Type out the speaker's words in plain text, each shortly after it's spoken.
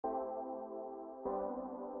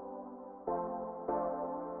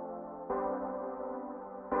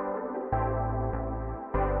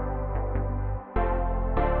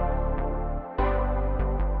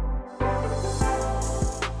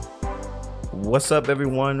What's up,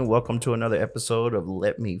 everyone? Welcome to another episode of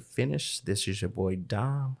Let Me Finish. This is your boy,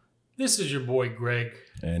 Dom. This is your boy, Greg.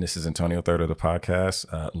 And this is Antonio, third of the podcast.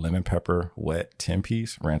 Lemon pepper, wet,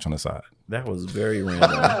 10-piece, ranch on the side. That was very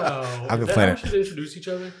random. Wow. I've been Is that planning. how we should introduce each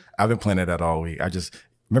other? I've been planning that all week.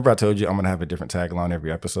 Remember I told you I'm going to have a different tagline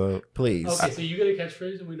every episode? Please. Okay, so you get a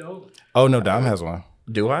catchphase and we don't? Oh, no, Dom has one.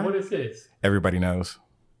 Do I? What is this? Everybody knows.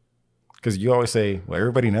 Because you always say, well,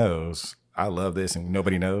 everybody knows. I love this and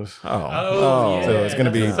nobody knows. Oh, yeah. So it's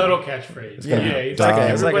gonna be a subtle catchphrase. Yeah. It's Dom. like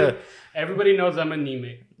It's like everybody, everybody knows I'm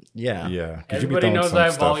anemic. Yeah. Yeah. 'Cause you be Everybody throwing knows some I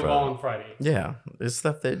have stuff volleyball out. on Friday. Yeah. It's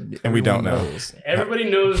stuff that And we don't everyone know. knows. Everybody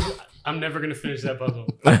knows I'm never going to finish that puzzle.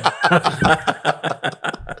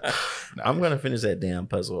 I'm going to finish that damn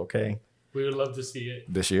puzzle, okay? We would love to see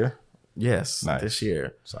it. This year? Yes, Nice. this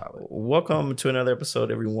year. Solid. Welcome to another episode,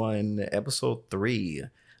 everyone. Episode 3.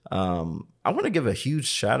 I want to give a huge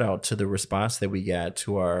shout out to the response that we got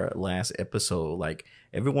to our last episode. Like,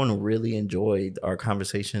 everyone really enjoyed our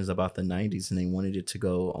conversations about the 90s and they wanted it to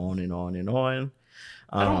go on and on and on.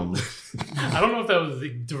 I don't know if that was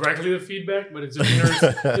directly the feedback, but it's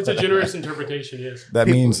a generous interpretation, yes. That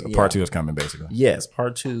People- means yeah. part 2 is coming, basically. Yes,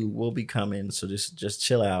 part 2 will be coming. So just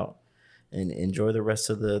chill out and enjoy the rest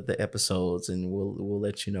of the episodes, and we'll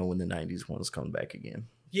let you know when the 90s ones come back again.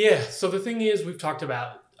 Yeah, so the thing is, we've talked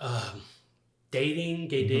about dating,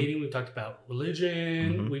 gay dating. We've talked about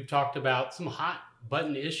religion. We've talked about some hot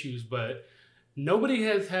button issues, but nobody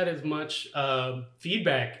has had as much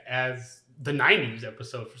feedback as the 90s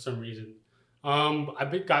episode for some reason. I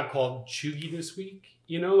got called chuggy this week,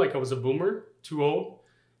 like I was a boomer, too old.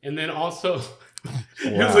 And then also, he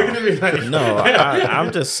was looking at me like... No,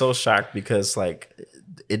 I'm just so shocked because, like,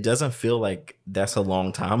 it doesn't feel like that's a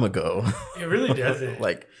long time ago. It really doesn't.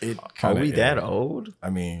 Like, It are kinda we is. that old? I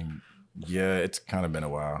mean, yeah, it's kind of been a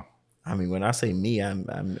while. I mean, when I say me,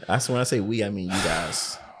 when I say we, I mean you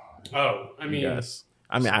guys. Oh, I mean... You guys.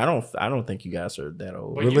 I mean, I don't think you guys are that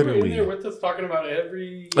old. But We're you were in literally- there with us talking about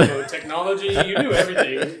every technology. You knew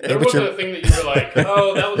everything. There but wasn't you're- a thing that you were like,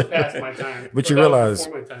 oh, that was past my time. But Or you that was realize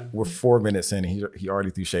before my time. we're 4 minutes in and he already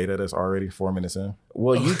threw shade at us already 4 minutes in.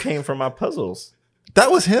 Well, you came from my puzzles. That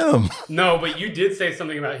was him. No, but you did say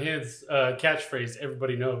something about his catchphrase.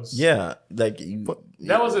 Everybody knows. Yeah, like you.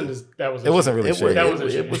 That wasn't. That was. It wasn't really It was, shady. That wasn't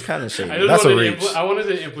it shady. was kind of shady. I just That's a wanted to reach. I wanted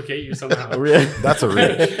to implicate you somehow. Really? That's a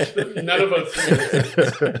reach. None of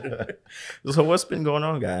us. So what's been going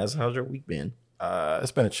on, guys? How's your week been?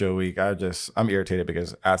 It's been a chill week. I'm irritated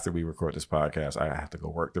because after we record this podcast, I have to go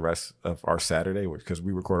work the rest of our Saturday because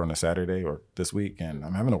we record on a Saturday or this week, and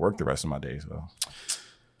I'm having to work the rest of my days. So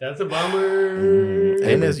That's a bummer.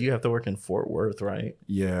 And as you have to work in Fort Worth, right?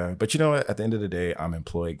 yeah, but you know what? At the end of the day, I'm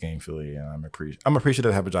employed gainfully, and I'm appreciative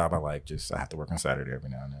to have a job I like. Just I have to work on Saturday every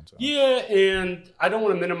now and then. So. Yeah, and I don't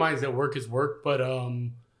want to minimize that work is work, but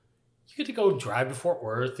you get to go drive to Fort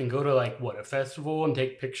Worth and go to a festival and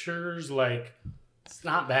take pictures. Like, it's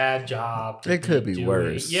not a bad job. It could be doing.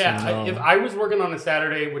 worse, Yeah, you know? if I was working on a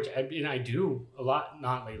Saturday, which I do a lot,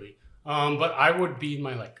 not lately, but I would be in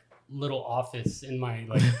my little office in my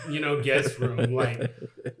guest room. Like,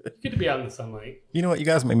 you get to be out in the sunlight. You know what? You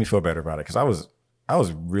guys made me feel better about it because I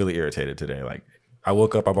was really irritated today. Like I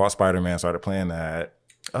woke up, I bought Spider-Man, started playing that.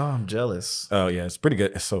 Oh, I'm jealous. Oh yeah, it's pretty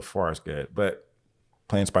good. So far, it's good. But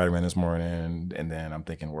playing Spider-Man this morning, and then I'm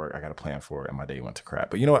thinking, work. I got a plan for it, and my day went to crap.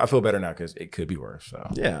 But you know what? I feel better now because it could be worse. So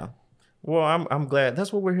Yeah. Well, I'm glad.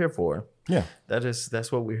 That's what we're here for. yeah,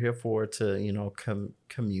 That's what we're here for, to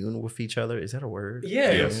commune with each other. Is that a word?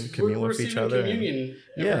 Yeah, Yes. Commune we're with each receiving other. communion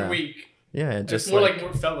every Yeah. week. Yeah, and It's just more like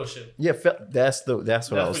more fellowship. yeah. That's what I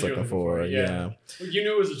was what you're looking for. Yeah. You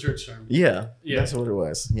knew it was a church term. Yeah, Yeah. that's what it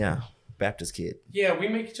was. Yeah, Baptist kid. Yeah, we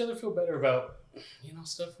make each other feel better about,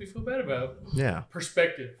 stuff we feel bad about. Yeah.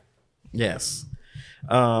 Perspective. Yes.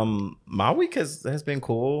 My week has been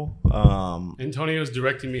cool. Antonio's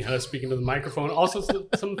directing me how to speak into the microphone. Also,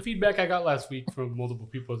 some feedback I got last week from multiple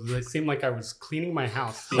people is it seemed like I was cleaning my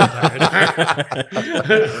house the entire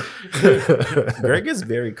time. Greg is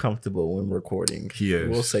very comfortable when recording. He is.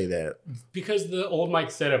 We'll say that. Because the old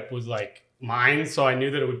mic setup was like mine, so I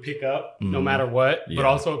knew that it would pick up no matter what, but Yeah.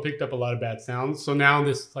 also it picked up a lot of bad sounds. So now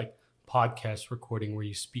this podcast recording where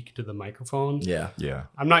you speak to the microphone. Yeah. yeah.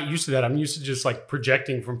 I'm not used to that. I'm used to just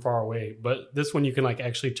projecting from far away. But this one you can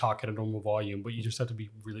actually talk at a normal volume, but you just have to be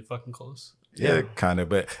really fucking close. Yeah, kind of.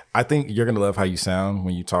 But I think you're gonna love how you sound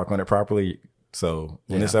when you talk on it properly. So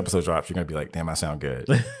when this episode drops, you're gonna be like, "Damn, I sound good."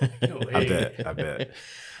 No I way. bet. I bet.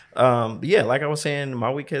 Yeah, like I was saying,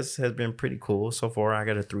 my week has been pretty cool so far. I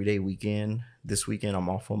got a 3-day weekend. This weekend I'm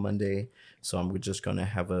off on Monday, so I'm just gonna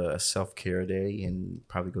have a self-care day and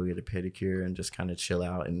probably go get a pedicure and just kind of chill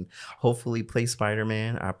out and hopefully play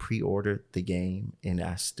Spider-Man. I pre-ordered the game and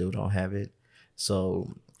I still don't have it,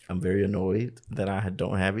 so I'm very annoyed that I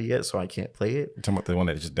don't have it yet, so I can't play it. You're talking about the one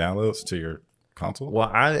that just downloads to your console?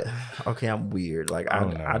 Well, I'm weird. Like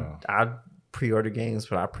I pre-order games,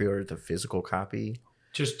 but I pre-ordered the physical copy.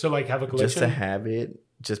 Just to like have a collection? Just to have it,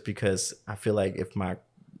 just because I feel like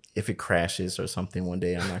if it crashes or something one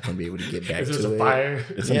day, I'm not going to be able to get back to it. A fire?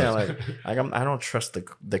 Yeah, I don't trust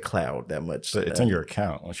the cloud that much. But it's in your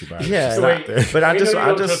account once you buy it. Yeah, so wait, but I just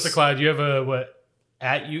trust the cloud. You have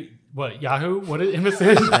Yahoo? What is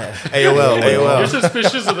MSN? AOL. You're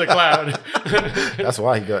suspicious of the cloud. That's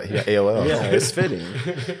why he got AOL. Yeah, it's fitting.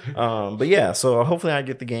 But yeah, so hopefully I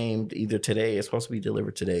get the game either today. It's supposed to be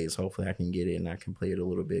delivered today, so hopefully I can get it and I can play it a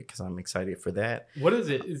little bit because I'm excited for that. What is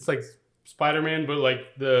it? It's like Spider-Man, but like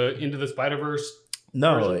the Into the Spider-Verse?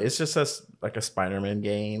 No, version? it's just a Spider-Man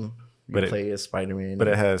game. You play as Spider-Man. But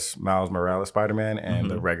it has Miles Morales Spider-Man and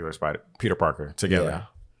the regular Peter Parker together. Yeah.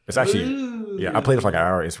 It's actually, I played it for like an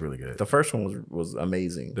hour. It's really good. The first one was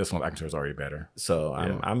amazing. This one actually is already better. So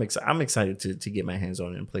I'm excited to get my hands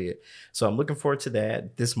on it and play it. So I'm looking forward to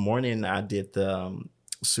that. This morning I did the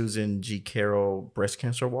Susan G. Carroll breast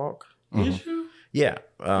cancer walk. Did you? Yeah.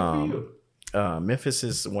 Memphis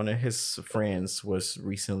is one of his friends was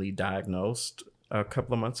recently diagnosed a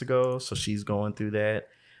couple of months ago, so she's going through that.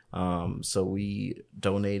 So we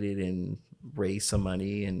donated and raised some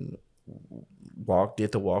money and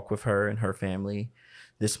did the walk with her and her family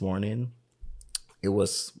this morning. It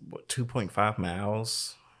was 2.5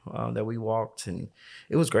 miles that we walked, and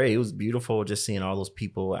it was great. It was beautiful just seeing all those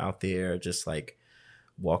people out there just like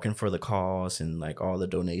walking for the cause and like all the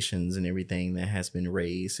donations and everything that has been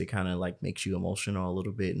raised. It kind of like makes you emotional a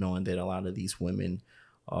little bit knowing that a lot of these women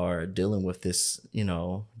are dealing with this,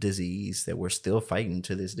 disease that we're still fighting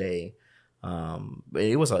to this day. But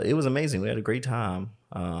it was amazing. We had a great time.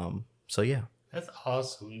 So yeah. That's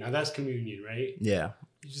awesome. Now that's communion, right? Yeah.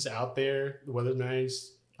 You're just out there. The weather's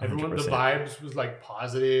nice. Everyone, 100%. the vibes was like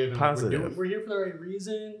positive. Positive. We're here for the right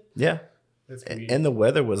reason. Yeah. That's communion. And the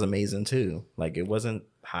weather was amazing too. Like it wasn't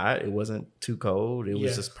hot. It wasn't too cold. It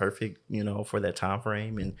was just perfect, for that time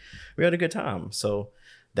frame. And we had a good time. So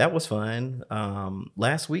that was fun.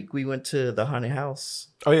 Last week we went to the haunted house.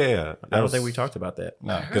 Oh yeah. I don't think we talked about that.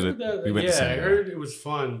 No, because we went to I San Diego. heard it was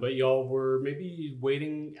fun, but y'all were maybe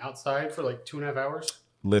waiting outside for like 2.5 hours.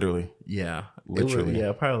 Literally. Yeah. Literally.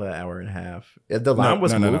 Probably an hour and a half. The line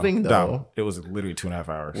was moving though. No, it was literally 2.5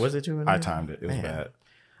 hours. Was it 2.5? I timed it. It was bad.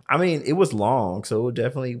 I mean, it was long, so it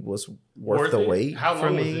definitely was worth the wait. How for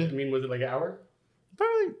long me. was it? I mean, was it like an hour?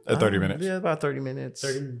 Probably 30 minutes. Yeah, about 30 minutes.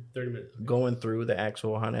 30 minutes. Going through the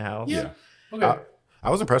actual haunted house. Yeah. Okay. I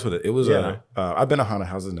was impressed with it. It was I've been to haunted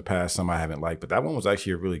houses in the past, some I haven't liked, but that one was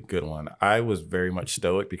actually a really good one. I was very much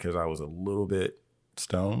stoic because I was a little bit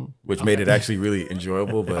stoned, which made it actually really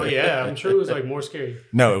enjoyable. But I'm sure it was like more scary.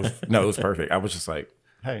 No, it was perfect. I was just like,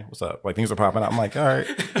 hey, what's up? Like things are popping out. I'm like, all right,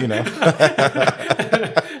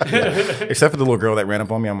 Except for the little girl that ran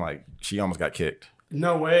up on me, I'm like, she almost got kicked.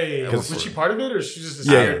 No way. Was she part of it, or she just a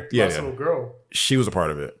scared little girl? She was a part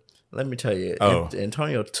of it. Let me tell you,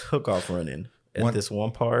 Antonio took off running at this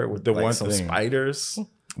one part with some spiders.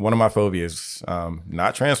 One of my phobias,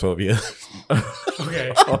 not transphobia.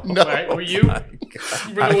 Okay. No. Right. Were you?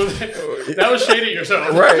 That was shading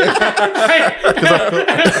yourself. Right.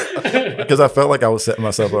 Because I felt like I was setting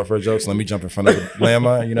myself up for a joke. So let me jump in front of the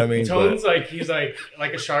landmine. You know what I mean? Tone's he's like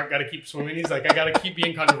a shark, got to keep swimming. He's like, I got to keep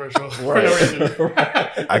being controversial for Right. no reason.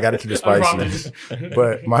 I got to keep it spicy.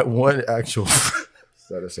 But my one actual...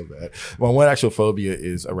 That is so bad. My one actual phobia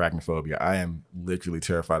is arachnophobia. I am literally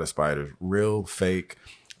terrified of spiders. Real, fake...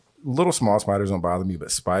 Little small spiders don't bother me,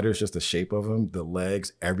 but spiders, just the shape of them, the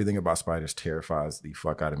legs, everything about spiders terrifies the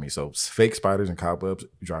fuck out of me. So fake spiders and cobwebs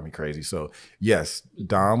drive me crazy. So yes,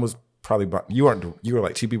 Dom was probably, you were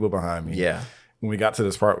like 2 people behind me. Yeah. When we got to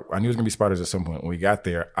this part, I knew it was gonna be spiders at some point. When we got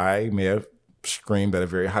there, I may have screamed at a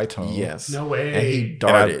very high tone. Yes. No way. And he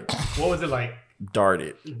darted. What was it like?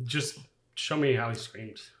 Darted. Just show me how he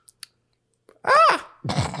screamed. Ah!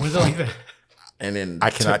 Was it like that? And then I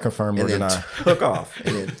cannot confirm or deny. Took off.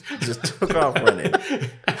 And then just took off running.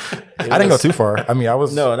 I didn't go too far. I mean, I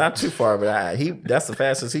was... No, not too far, but that's the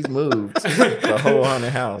fastest he's moved the whole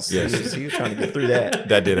haunted house. Yes. He was trying to get through that.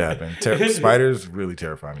 That did happen. Spiders really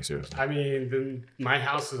terrify me, seriously. I mean, then my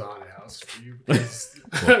house is a haunted house for you. Well,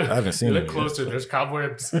 I haven't seen Look it closer. There's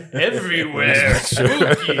cobwebs everywhere.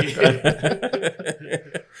 Spooky.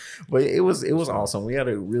 But it was awesome. We had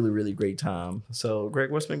a really, really great time. So,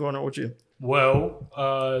 Greg, what's been going on with you? Well,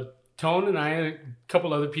 Tone and I and a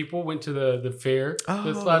couple other people went to the fair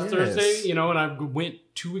this last Thursday, and I went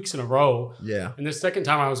 2 weeks in a row. Yeah. And the second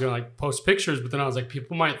time I was going to like post pictures, but then I was like,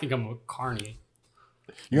 people might think I'm a carny.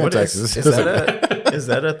 You're in Texas. Is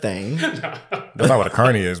that a thing? No. That's not what a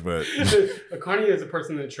carny is, but a carny is a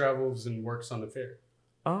person that travels and works on the fair.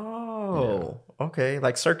 Oh, okay.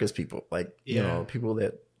 Like circus people, like people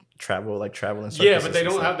that travel in circuses. Yeah, but they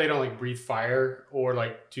don't like breathe fire or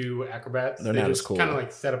like do acrobats. They're they not just as cool. kind of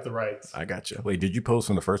like set up the rides. I got you. wait, did you post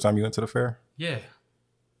from the first time you went to the fair? Yeah.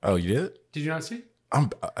 Oh, you did? Did you not see?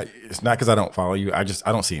 It's not because I don't follow you. I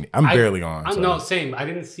don't see any. I'm barely on. No, same. I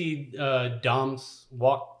didn't see Dom's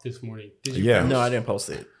walk this morning. Did you? Yeah. No, I didn't post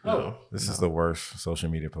it. Oh, This is the worst social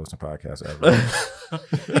media posting podcast ever.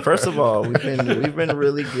 First of all, we've been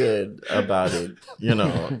really good about it. I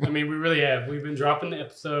mean, we really have. We've been dropping the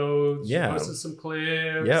episodes. Yeah. Posting some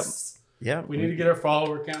clips. Yep. We need to get our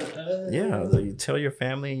follower count up. Yeah, you tell your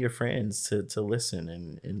family and your friends to listen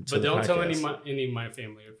and but don't tell any of my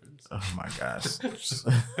family or friends. Oh my gosh.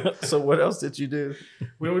 So what else did you do?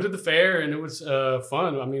 We went to the fair and it was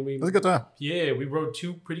fun. I mean, It was a good time. Yeah, we rode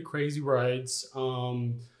 2 pretty crazy rides.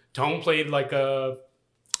 Tom played like a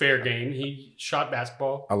fair game. He shot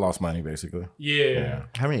basketball. I lost money basically. Yeah.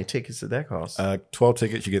 How many tickets did that cost? 12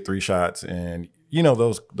 tickets, you get 3 shots, and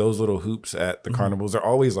those little hoops at the carnivals are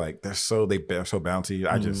always like they're so bouncy.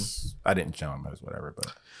 I didn't jump, as whatever,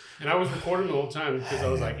 but. And I was recording the whole time because I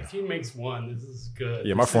was like, if he makes one, this is good.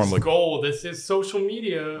 Yeah, my this form is looked gold. This is social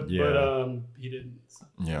media. Yeah. But he didn't.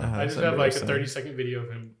 Yeah. I just have like a 30-second video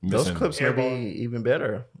of him. Those clips may be even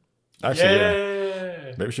better. Actually,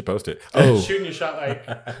 yeah. Maybe we should post it. Shooting your shot like.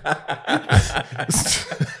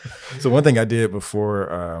 So one thing I did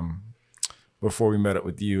before we met up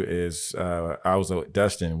with you is I was with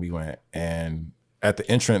Dustin. We went, and at the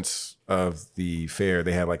entrance of the fair,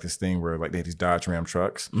 they had like this thing where like they had these Dodge Ram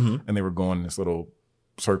trucks, and they were going in this little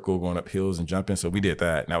circle, going up hills and jumping. So we did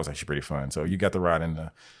that, and that was actually pretty fun. So you got to ride in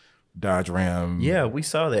the Dodge Ram. Yeah, we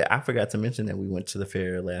saw that. I forgot to mention that we went to the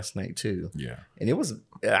fair last night too. Yeah, and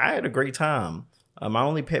I had a great time. My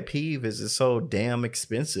only pet peeve is it's so damn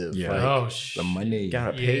expensive. Yeah, like, the money. You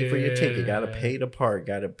gotta pay for your ticket. Gotta pay to park.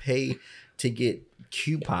 Gotta pay to get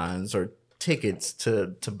coupons or tickets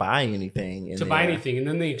to buy anything. And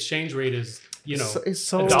then the exchange rate is it's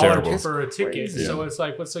so $1 for a ticket. Crazy. So it's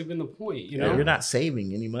like, what's even the point? You're not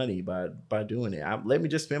saving any money by doing it. Let me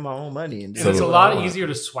just spend my own money and it's a lot easier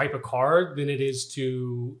to swipe a card than it is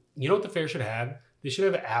to. You know what the fair should have? They should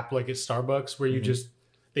have an app like at Starbucks where you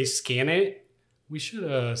they scan it. We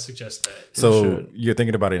should suggest that. So you're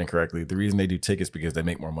thinking about it incorrectly. The reason they do tickets because they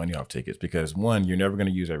make more money off tickets. Because one, you're never going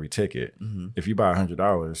to use every ticket. If you buy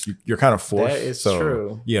 $100, you're kind of forced. That is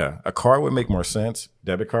true. Yeah, a card would make more sense.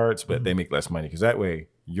 Debit cards, but they make less money because that way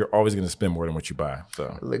you're always going to spend more than what you buy.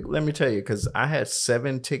 So let me tell you, because I had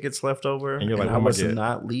 7 tickets left over, and you're like, I was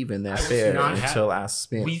not leaving that fair until I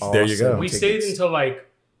spent. There you go. We stayed until like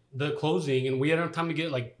the closing, and we had enough time to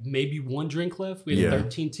get like maybe 1 drink left. We had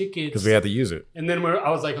 13 tickets because we had to use it. And then I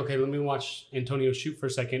was like, okay, let me watch Antonio shoot for a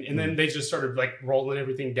second. And then they just started like rolling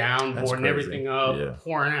everything down, boarding everything up,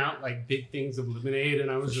 pouring out like big things of lemonade,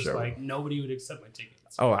 and I was like, nobody would accept my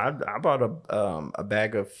tickets. Oh, I bought a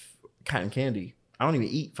bag of cotton candy. I don't even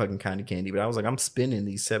eat fucking cotton candy, but I was like, I'm spending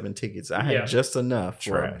these 7 tickets. I had just enough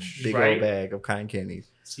for a big old bag of cotton candy.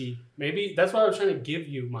 See, maybe that's why I was trying to give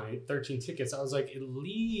you my 13 tickets. I was like, at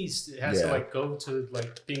least it has to like go to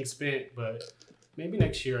like being spent, but maybe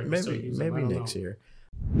next year I can still use them. Maybe next year.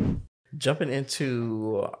 Jumping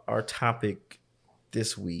into our topic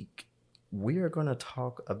this week, we are going to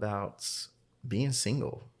talk about being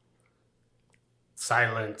single.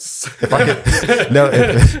 Silence. If I could,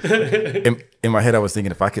 in my head, I was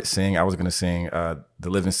thinking if I could sing, I was going to sing the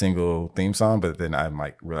Living Single theme song, but then I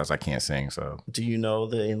might realize I can't sing. So, do you know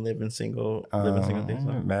the Living Single theme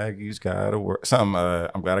song? Maggie's gotta work. Something.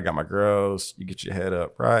 I'm glad I got my girls. You get your head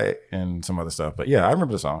up right, and some other stuff. But yeah, I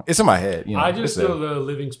remember the song. It's in my head. I just know the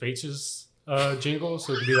Living Spaces jingle,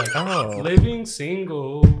 so it could be like, Living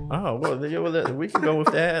Single. Oh, well, we can go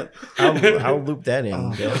with that. I'll loop that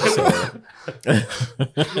in.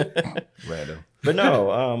 Random. But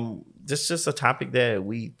no, this is just a topic that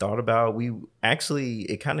we thought about.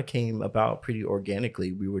 It kind of came about pretty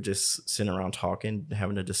organically. We were just sitting around talking,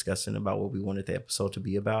 having a discussion about what we wanted the episode to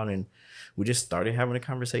be about. And we just started having a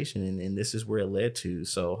conversation, and this is where it led to.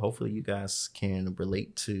 So hopefully you guys can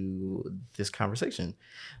relate to this conversation.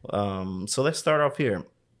 So let's start off here.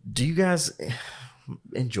 Do you guys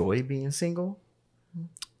enjoy being single?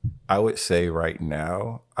 I would say right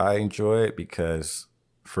now I enjoy it because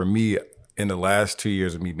for me, in the last 2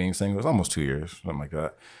 years of me being single, it's almost 2 years, something like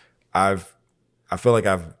that. I feel like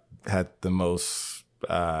I've had the most.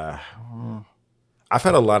 I've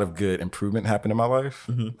had a lot of good improvement happen in my life,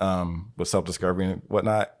 with self-discovery and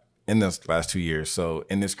whatnot in this last 2 years. So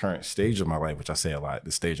in this current stage of my life, which I say a lot,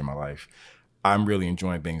 this stage of my life, I'm really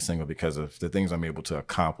enjoying being single because of the things I'm able to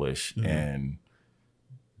accomplish and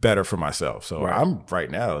better for myself. So I'm right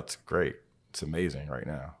now, it's great. It's amazing right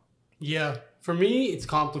now. Yeah. For me, it's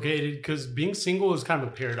complicated because being single is kind of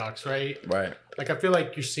a paradox, right? Right. Like, I feel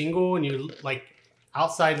like you're single and you're like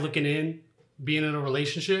outside looking in, being in a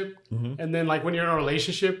relationship. And then like when you're in a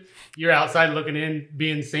relationship, you're outside looking in,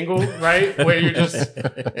 being single, right? Where you're just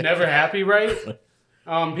never happy, right?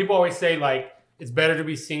 People always say like, it's better to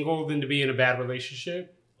be single than to be in a bad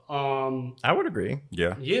relationship. I would agree.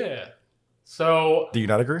 Yeah. Yeah. So. Do you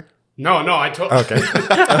not agree? No, I told. Okay. Get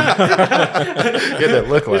that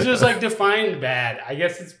look like. It's just like defined bad. I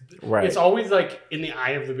guess it's always like in the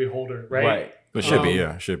eye of the beholder, right? Right. It should be,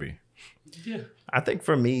 yeah. It should be. Yeah. I think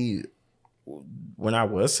for me, when I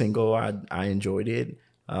was single, I enjoyed it.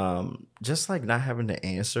 Just like not having to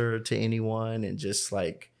answer to anyone and just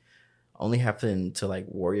like only having to like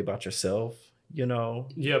worry about yourself, you know?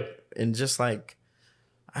 Yep. And just like,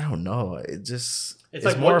 I don't know. It's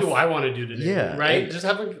like, what do I want to do today? Yeah. Right? Just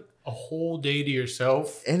having a whole day to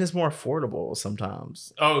yourself. And it's more affordable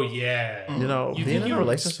sometimes. Oh, yeah. You know, You being think in a you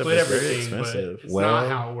relationship split is very everything, but expensive. it's not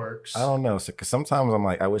how it works. I don't know. Because sometimes I'm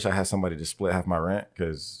like, I wish I had somebody to split half my rent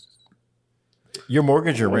because your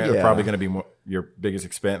mortgage, your rent are probably going to be your biggest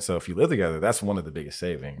expense. So if you live together, that's one of the biggest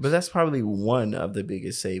savings. But that's probably one of the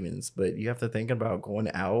biggest savings. But you have to think about going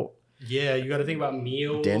out. Yeah, you got to think about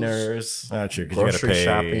meals, dinners, not true, grocery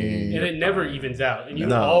shopping, and it never evens out. And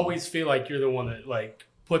you always feel like you're the one that like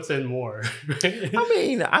puts in more. I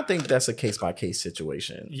mean, I think that's a case by case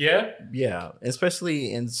situation. Yeah, yeah,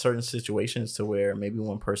 especially in certain situations to where maybe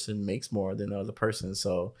one person makes more than the other person,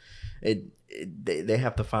 so they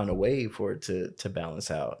have to find a way for it to balance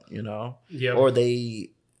out, you know. Yeah, or they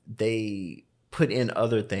put in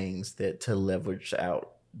other things that to leverage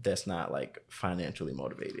out that's not like financially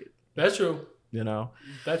motivated. That's true. You know,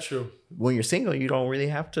 that's true. When you're single, you don't really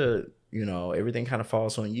have to, you know, everything kind of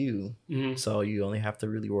falls on you. Mm-hmm. So you only have to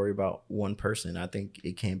really worry about one person. I think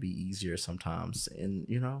it can be easier sometimes. And,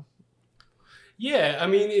 you know. Yeah. I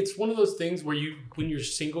mean, it's one of those things where when you're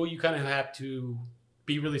single, you kind of have to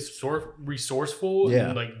be really resourceful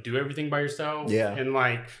and like do everything by yourself. Yeah. And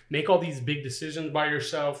like make all these big decisions by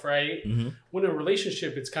yourself. Right. Mm-hmm. When in a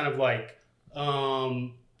relationship, it's kind of like,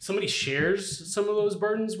 somebody shares some of those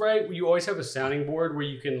burdens, right? You always have a sounding board where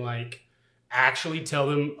you can like actually tell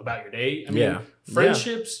them about your day. I mean,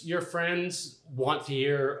 friendships, your friends want to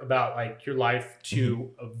hear about like your life to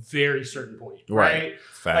a very certain point, right?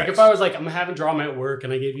 Like if I was like, I'm having drama at work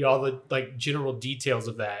and I gave you all the like general details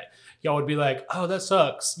of that, y'all would be like, oh, that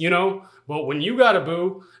sucks, you know? But when you got a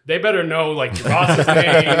boo, they better know like your boss's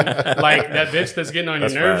name, like that bitch that's getting on your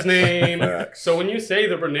nerves name. So when you say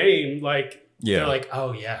the name, like, they're like,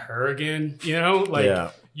 oh yeah, her again, you know?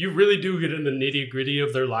 Like you really do get in the nitty gritty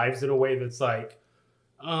of their lives in a way that's like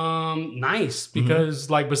nice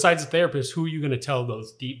because like besides the therapist, who are you going to tell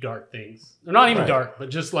those deep dark things? They're not even dark,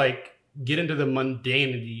 but just like get into the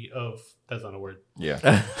mundanity of, that's not a word.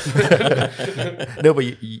 Yeah. No, but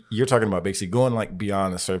you're talking about basically going like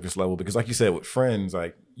beyond the surface level because like you said with friends,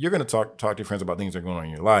 like you're going to talk to your friends about things that are going on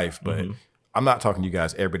in your life, but I'm not talking to you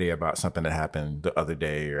guys every day about something that happened the other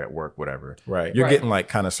day or at work, whatever. Right. You're getting like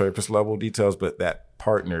kind of surface level details, but that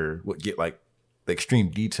partner would get like the extreme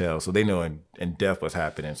details so they know in depth what's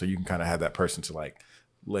happening. So you can kind of have that person to like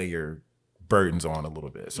lay your burdens on a little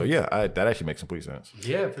bit. So yeah, that actually makes complete sense.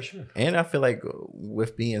 Yeah, for sure. And I feel like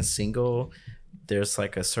with being single, there's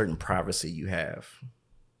like a certain privacy you have.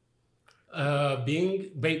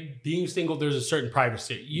 Being single, there's a certain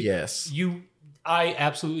privacy. Yes. I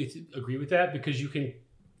absolutely agree with that because you can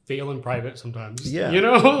fail in private sometimes. Yeah. You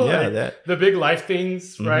know? Yeah. Like the big life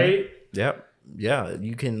things, right? Yep. Yeah.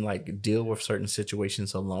 You can like deal with certain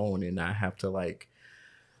situations alone and not have to like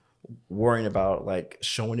worrying about like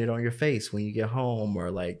showing it on your face when you get home or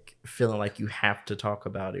like feeling like you have to talk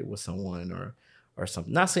about it with someone or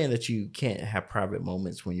something. Not saying that you can't have private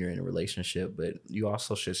moments when you're in a relationship, but you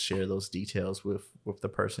also should share those details with the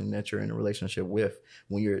person that you're in a relationship with.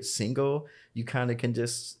 When you're single, you kind of can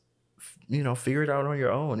just, you know, figure it out on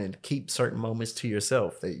your own and keep certain moments to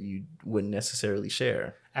yourself that you wouldn't necessarily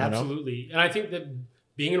share. Absolutely. And I think that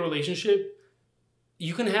being in a relationship,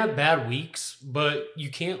 you can have bad weeks, but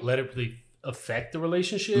you can't let it really affect the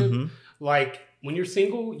relationship. Like when you're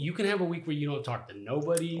single, you can have a week where you don't talk to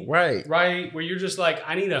nobody. Right. Right. Where you're just like,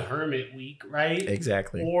 I need a hermit week. Right.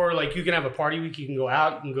 Exactly. Or like you can have a party week. You can go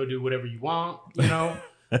out. You can go do whatever you want, you know,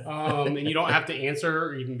 and you don't have to answer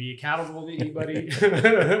or even be accountable to anybody.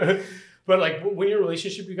 But like when you're in a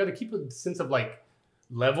relationship, you got to keep a sense of like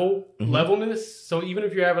levelness. So even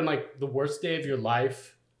if you're having like the worst day of your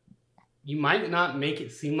life, you might not make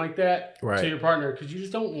it seem like that to your partner because you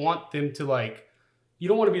just don't want them to like, you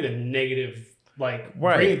don't want to be the negative, like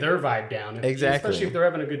bring their vibe down. Exactly. Especially if they're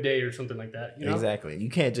having a good day or something like that. You know? Exactly. You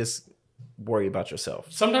can't just worry about yourself.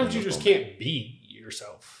 Sometimes you just can't be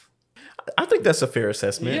yourself. I think that's a fair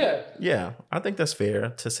assessment. Yeah. Yeah. I think that's fair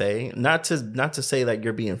to say. Not to say like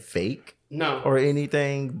you're being fake or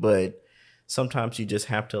anything, but sometimes you just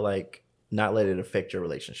have to like not let it affect your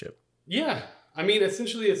relationship. Yeah. I mean,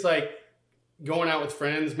 essentially it's like going out with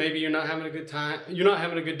friends. Maybe you're not having a good time. You're not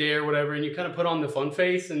having a good day or whatever. And you kind of put on the fun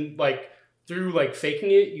face and like through like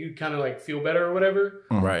faking it, you kind of like feel better or whatever.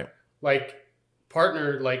 Right. Like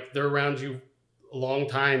partner, like they're around you a long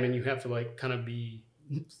time and you have to like kind of be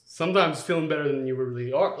sometimes feeling better than you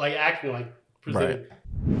really are, like acting like presented. Right.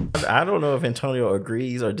 I don't know if Antonio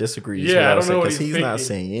agrees or disagrees. Yeah, I don't know because he's not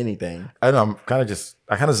saying anything. I know I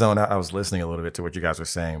kind of zoned out. I was listening a little bit to what you guys were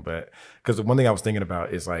saying, but because the one thing I was thinking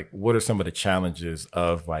about is like, what are some of the challenges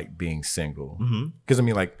of like being single? Because I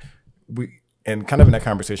mean, like and kind of in that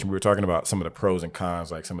conversation, we were talking about some of the pros and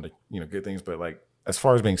cons, like some of the good things, but like as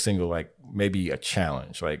far as being single, like maybe a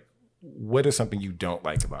challenge, like what is something you don't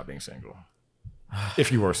like about being single?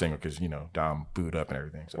 If you were single, because Dom booed up and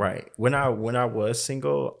everything. So. Right. When I was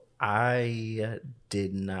single, I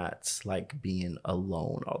did not like being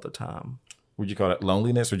alone all the time. Would you call that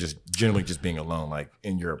loneliness, or just generally just being alone, like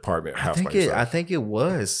in your apartment house? I think it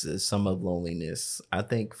was some of loneliness. I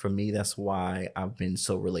think for me, that's why I've been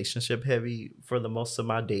so relationship heavy for the most of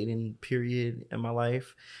my dating period in my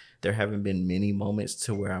life. There haven't been many moments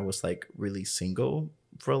to where I was like really single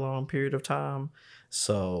for a long period of time.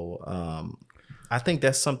 So I think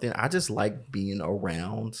that's something I just like being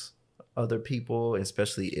around other people,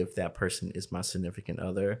 especially if that person is my significant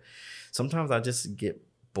other. Sometimes I just get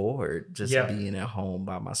bored just being at home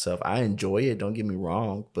by myself. I enjoy it, don't get me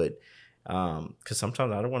wrong, but because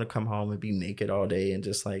sometimes I don't want to come home and be naked all day and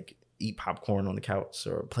just like eat popcorn on the couch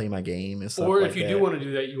or play my game and stuff like that. Or if you do want to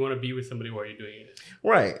do that, you want to be with somebody while you're doing it.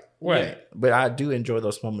 Right. Yeah. But I do enjoy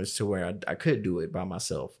those moments to where I could do it by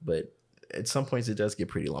myself, but at some points it does get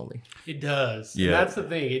pretty lonely. It does. Yeah. And that's the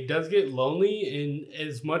thing. It does get lonely, and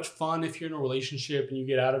as much fun if you're in a relationship and you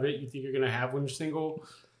get out of it, you think you're going to have when you're single.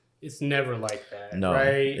 It's never like that. No,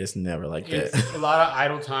 right? It's never like that. It's a lot of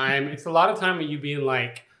idle time. It's a lot of time of you being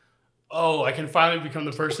like, oh, I can finally become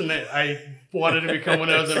the person that I wanted to become when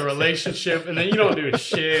I was in a relationship. And then you don't do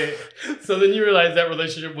shit. So then you realize that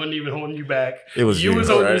relationship wasn't even holding you back. It was you. Was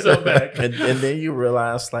holding yourself back. And then you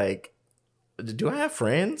realize like, do I have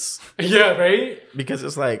friends? Yeah, right. Because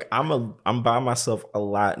it's like I'm by myself a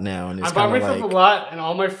lot now, and it's I'm by myself a lot, and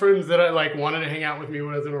all my friends that I like wanted to hang out with me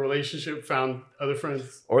when I was in a relationship found other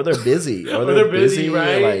friends, or they're busy, or they're busy,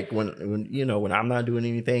 right? Like when I'm not doing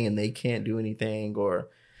anything and they can't do anything, or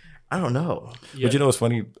I don't know. Yeah. But what's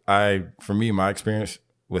funny? For me, my experience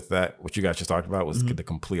with that, what you guys just talked about, was the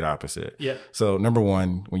complete opposite. Yeah. So number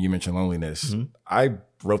one, when you mentioned loneliness, I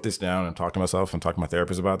wrote this down and talked to myself and talked to my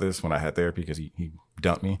therapist about this when I had therapy because he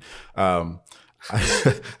dumped me. We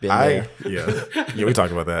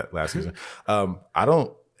talked about that last season. I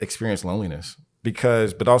don't experience loneliness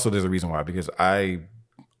but also there's a reason why, because I'm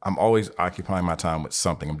always occupying my time with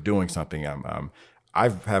something. I'm doing something. I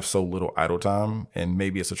have so little idle time, and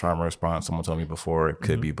maybe it's a trauma response. Someone told me before it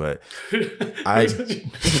could be, but I don't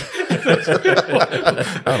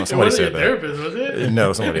know. Somebody said that. Therapist, was it?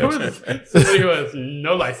 No, somebody else. Somebody who has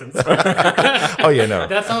no license. Oh yeah, no.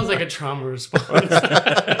 That sounds like a trauma response.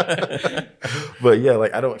 But yeah,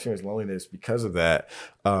 like I don't experience loneliness because of that.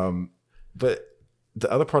 But the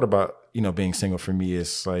other part about being single for me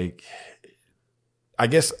is like, I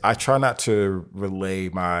guess I try not to relay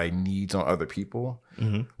my needs on other people.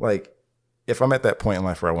 Like if I'm at that point in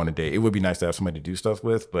life where I want to date, it would be nice to have somebody to do stuff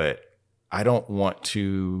with, but I don't want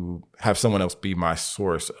to have someone else be my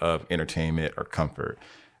source of entertainment or comfort.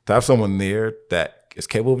 To have someone there that is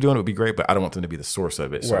capable of doing it would be great, but I don't want them to be the source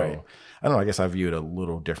of it. So I don't know, I guess I view it a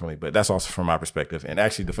little differently, but that's also from my perspective. And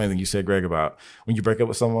actually the funny thing you said, Greg, about when you break up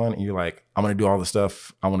with someone and you're like, I'm going to do all the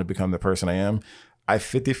stuff, I want to become the person I am. I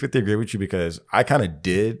 50-50 agree with you, because I kind of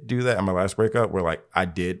did do that in my last breakup, where like I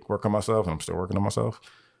did work on myself and I'm still working on myself.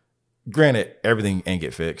 Granted, everything ain't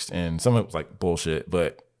get fixed and some of it was like bullshit,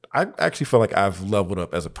 but I actually feel like I've leveled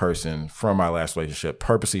up as a person from my last relationship,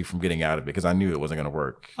 purposely from getting out of it because I knew it wasn't going to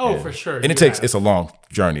work. Oh, for sure. And it's a long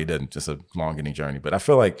journey. It doesn't just a long getting journey. But I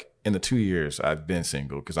feel like in the 2 years I've been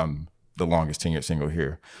single because I'm the longest tenured single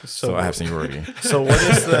here. So I have seniority. So what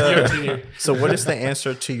is the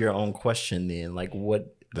answer to your own question then? Like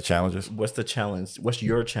what the challenges? What's the challenge? What's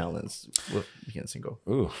your challenge with being single?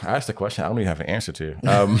 Ooh, I asked the question I don't even have an answer to.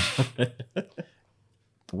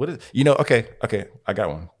 What is okay, I got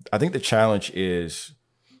one. I think the challenge is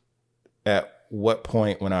at what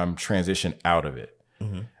point when I'm transitioned out of it.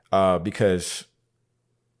 Because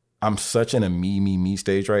I'm such in a me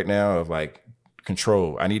stage right now of like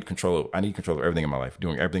control. I need control of everything in my life,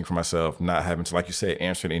 doing everything for myself, not having to, like you said,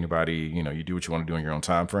 answer to anybody. You do what you want to do in your own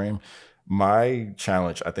time frame. My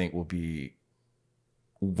challenge, I think, will be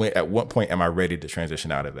at what point am I ready to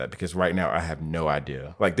transition out of that? Because right now I have no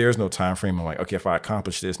idea. Like there's no time frame. I'm like, okay, if I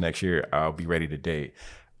accomplish this next year, I'll be ready to date.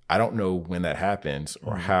 I don't know when that happens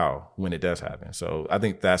or when it does happen. So I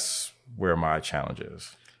think that's where my challenge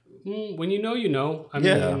is. When you know. I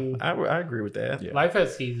mean, I agree with that. Yeah. Life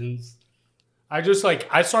has seasons.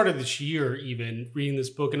 I started this year even reading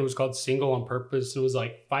this book, and it was called Single on Purpose. And it was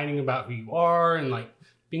like finding about who you are, and like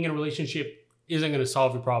being in a relationship isn't going to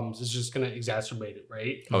solve your problems. It's just going to exacerbate it,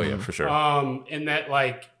 right? Oh yeah, for sure. And that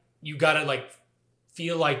like you got to like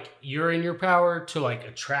feel like you're in your power to like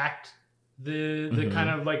attract the kind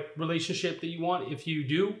of like relationship that you want if you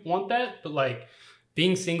do want that. But like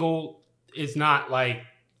being single is not like,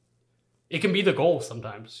 it can be the goal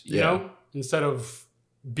sometimes, you know, instead of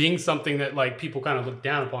being something that like people kind of look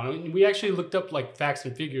down upon. I mean, we actually looked up like facts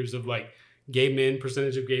and figures of like gay men,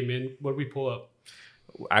 percentage of gay men. What did we pull up?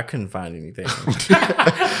 I couldn't find anything.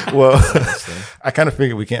 Well, I kind of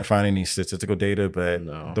figured we can't find any statistical data,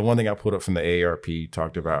 but the one thing I pulled up from the AARP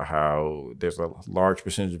talked about how there's a large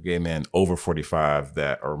percentage of gay men over 45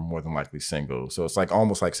 that are more than likely single. So it's like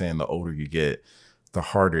almost like saying the older you get, the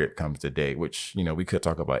harder it comes to date, which, we could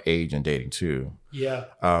talk about age and dating too. Yeah.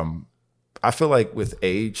 I feel like with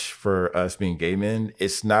age for us being gay men,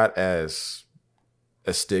 it's not as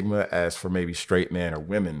a stigma as for maybe straight men or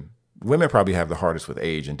women. Women probably have the hardest with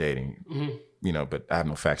age and dating, but I have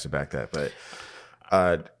no facts to back that. But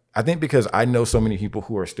I think because I know so many people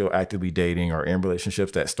who are still actively dating or in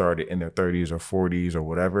relationships that started in their 30s or 40s or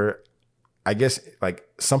whatever, I guess like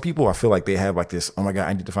some people, I feel like they have like this, oh my God,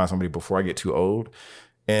 I need to find somebody before I get too old.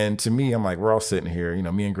 And to me, I'm like, we're all sitting here,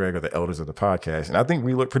 me and Greg are the elders of the podcast. And I think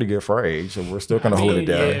we look pretty good for our age. So we're still going to hold it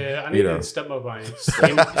down. Yeah, I need to step up my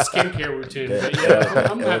skincare routine.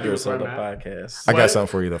 I'm happy with where I'm at. Podcast. I got something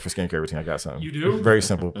for you, though, for skincare routine. I got something. You do? Very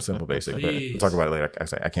simple, basic. But we'll talk about it later.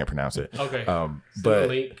 I can't pronounce it. Okay.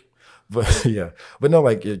 But yeah. But no,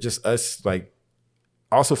 like, it just us, like,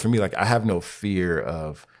 also for me, like, I have no fear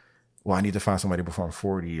of, well, I need to find somebody before I'm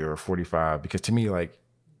 40 or 45. Because to me, like,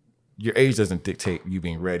 your age doesn't dictate you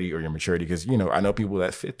being ready or your maturity. Because, I know people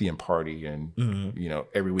that 50 and party and,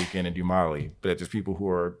 every weekend and do Molly. But there's people who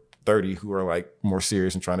are 30 who are like more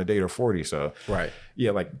serious and trying to date, or 40. So, right.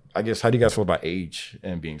 Yeah, like, I guess, how do you guys feel about age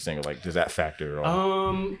and being single? Like, does that factor at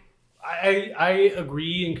all? I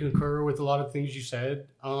agree and concur with a lot of things you said.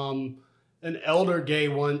 An elder gay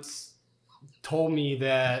once told me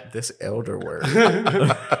that... This elder word.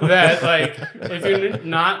 that, like, if you're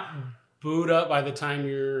not... boot up by the time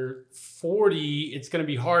you're 40, it's going to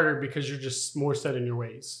be harder because you're just more set in your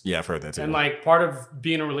ways. Yeah, I've heard that too. And like part of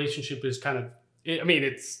being in a relationship is kind of,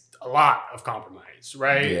 it's a lot of compromise,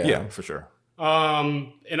 right? Yeah, for sure.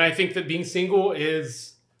 And I think that being single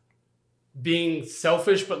is being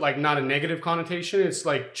selfish, but like not a negative connotation. It's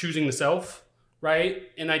like choosing the self, right?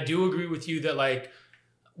 And I do agree with you that like,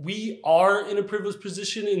 we are in a privileged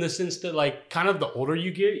position in the sense that like kind of the older you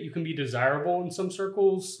get, you can be desirable in some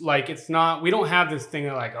circles. Like we don't have this thing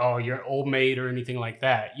of like, oh, you're an old maid or anything like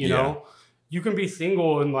that. You know, you can be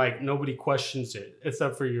single and like nobody questions it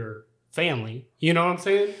except for your family. You know what I'm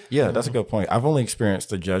saying? Yeah, that's a good point. I've only experienced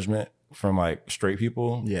the judgment from like straight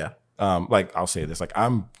people. Yeah. Like I'll say this, like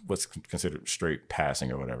I'm what's considered straight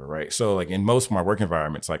passing or whatever. Right. So like in most of my work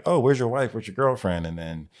environments, like, oh, where's your wife? Where's your girlfriend? And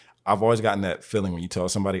then I've always gotten that feeling when you tell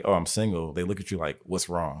somebody, oh, I'm single, they look at you like, what's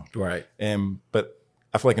wrong? Right. But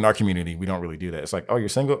I feel like in our community, we don't really do that. It's like, oh, you're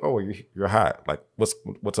single? Oh, you're hot. Like, what's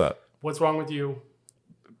up? What's wrong with you?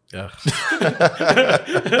 Yeah. I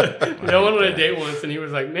went on a date once and he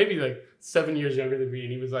was like, maybe like 7 years younger than me.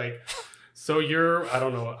 And he was like, so you're, I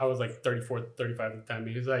don't know, I was like 34, 35 at the time.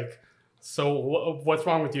 He was like, So what's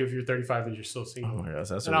wrong with you if you're 35 and you're still single? Oh my gosh,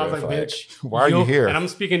 that's and a I was red like, flag. bitch, why are you here? And I'm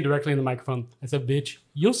speaking directly in the microphone. I said, bitch,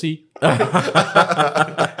 you'll see. That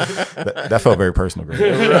felt very personal. Right?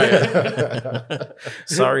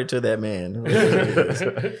 Sorry to that man.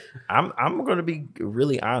 I'm going to be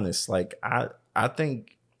really honest. Like I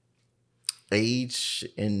think age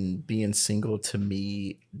and being single to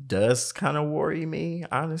me does kind of worry me,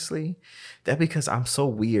 honestly. That because I'm so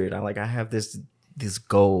weird. I have this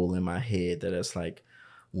goal in my head that it's like,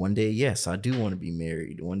 one day, yes, I do want to be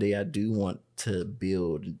married. One day I do want to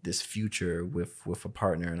build this future with a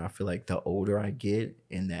partner. And I feel like the older I get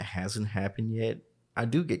and that hasn't happened yet, I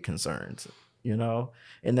do get concerned, you know?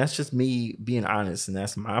 And that's just me being honest, and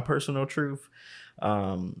that's my personal truth.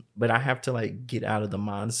 But I have to like get out of the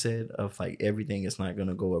mindset of like everything is not going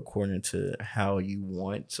to go according to how you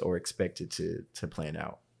want or expect it to plan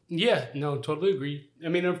out. Yeah, no, totally agree. I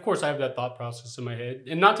mean, of course, I have that thought process in my head.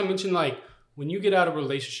 And not to mention, like, when you get out of a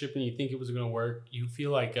relationship and you think it was going to work, you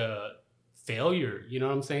feel like a failure. You know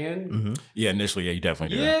what I'm saying? Mm-hmm. Yeah, initially, yeah, you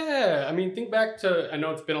definitely do. Yeah. I mean, think back to, I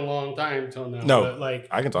know it's been a long time till now. No, but like,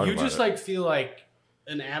 I can talk about it. You just like feel like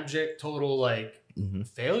an abject, total like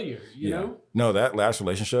failure, you know? No, that last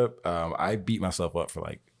relationship, I beat myself up for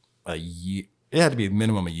like a year. It had to be a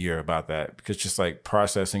minimum a year about that, because just like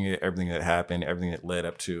processing it, everything that happened, everything that led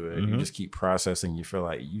up to it, you just keep processing. You feel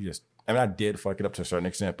like I did fuck it up to a certain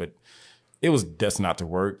extent, but it was destined not to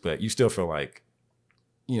work. But you still feel like,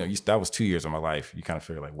 that was 2 years of my life. You kind of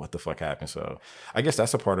figure like, what the fuck happened? So I guess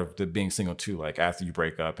that's a part of the being single too. Like after you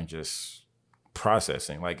break up and just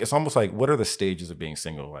processing, like it's almost like, what are the stages of being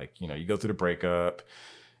single? Like, you go through the breakup.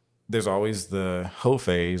 There's always the hoe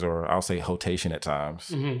phase, or I'll say hotation at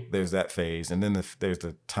times. There's that phase. And then there's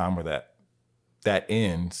the time where that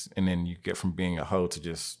ends. And then you get from being a hoe to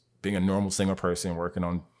just being a normal single person, working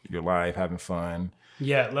on your life, having fun.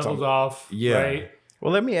 Yeah, it levels off. Yeah. Right?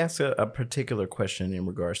 Well, let me ask a particular question in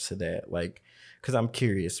regards to that. Like, because I'm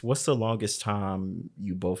curious, what's the longest time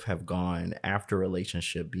you both have gone after a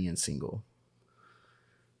relationship being single?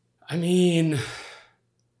 I mean,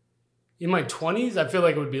 in my 20s, I feel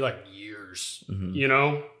like it would be like years, you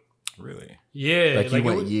know? Really? Like Yeah. you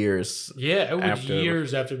went years. Yeah, it was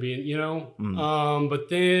years after being, but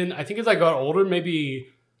then I think as I got older, maybe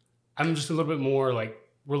I'm just a little bit more like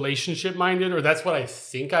relationship minded, or that's what I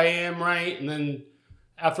think I am, right? And then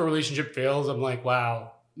after a relationship fails, I'm like,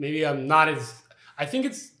 wow, maybe I'm not I think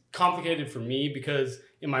it's complicated for me because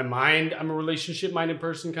in my mind, I'm a relationship minded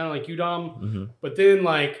person, kind of like you, Dom. But then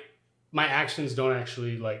like my actions don't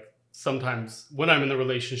actually like, sometimes when I'm in the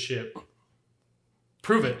relationship,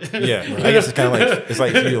 prove it. Yeah, I guess it's kind of like, it's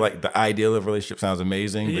like for you, like the ideal of relationship sounds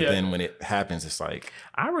amazing, but then when it happens, it's like,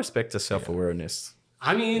 I respect the self-awareness.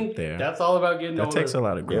 I mean, there. That's all about getting older. That takes a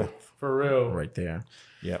lot of growth. For real. Right there.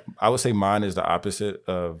 Yeah, I would say mine is the opposite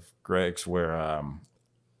of Greg's, where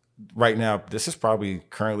right now, this is probably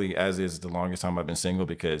currently as is the longest time I've been single,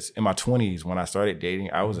 because in my 20s, when I started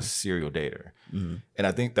dating, I was a serial dater. And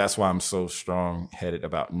I think that's why I'm so strong-headed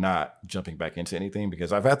about not jumping back into anything,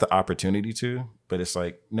 because I've had the opportunity to, but it's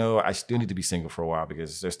like, no, I still need to be single for a while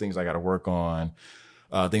because there's things I got to work on,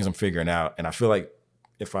 things I'm figuring out. And I feel like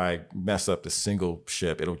if I mess up the single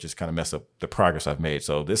ship, it'll just kind of mess up the progress I've made.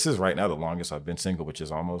 So this is right now the longest I've been single, which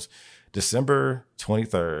is almost December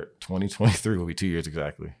 23rd, 2023 will be 2 years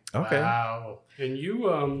exactly. Okay. Wow. And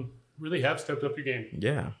you really have stepped up your game.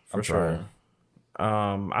 Yeah, for I'm sure. trying.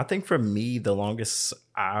 I think for me, the longest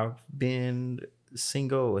I've been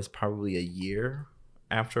single is probably a year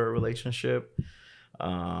after a relationship.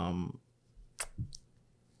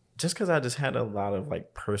 Just because I just had a lot of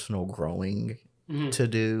like personal growing to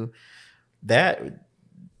do.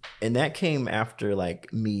 That came after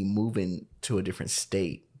like me moving to a different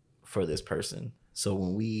state for this person. So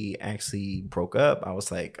when we actually broke up, I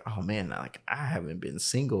was like, oh man, like I haven't been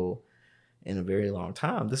single in a very long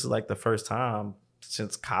time. This is like the first time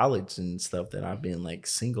since college and stuff that I've been like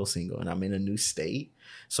single, and I'm in a new state.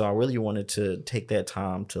 So I really wanted to take that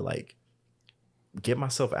time to like get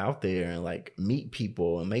myself out there and like meet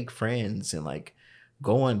people and make friends and like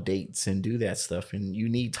go on dates and do that stuff. And you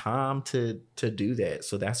need time to do that.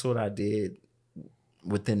 So that's what I did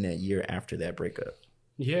within that year after that breakup.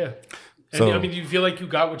 Yeah. And So- I mean, do you feel like you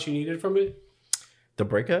got what you needed from it? The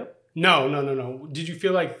breakup? No. Did you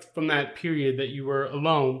feel like from that period that you were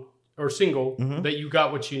alone or single that you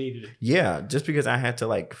got what you needed? Yeah, just because I had to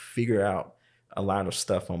like figure out a lot of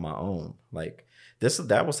stuff on my own. Like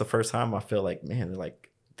that was the first time I felt like, man, like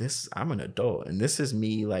I'm an adult, and this is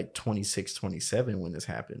me like 26, 27 when this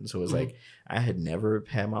happened. So it's like, I had never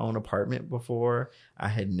had my own apartment before. I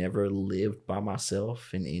had never lived by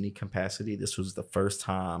myself in any capacity. This was the first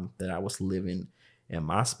time that I was living in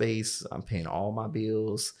my space. I'm paying all my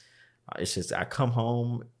bills. It's just, I come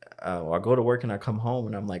home, or I go to work and I come home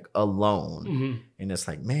and I'm like alone. And it's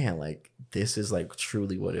like, man, like this is like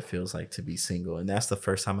truly what it feels like to be single. And that's the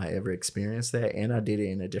first time I ever experienced that. And I did it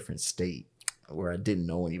in a different state where I didn't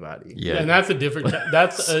know anybody. Yeah. And that's a different,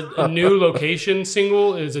 that's a new location.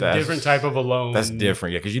 Single is a different type of alone. That's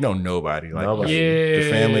different. Yeah. Cause you know nobody. Like, Nobody. your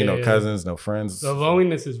family, no cousins, no friends. The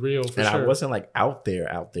loneliness is real for and sure. I wasn't like out there.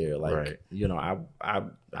 Like, you know,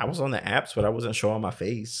 I was on the apps, but I wasn't showing my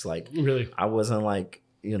face. Like, really, I wasn't like,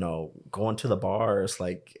 you know, going to the bars.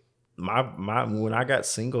 Like my when I got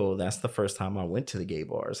single, that's the first time I went to the gay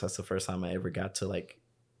bars. That's the first time I ever got to like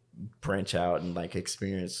branch out and like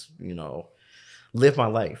experience, you know, live my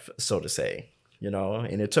life, so to say, you know.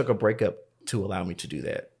 And it took a breakup to allow me to do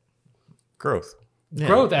that. Growth. Yeah.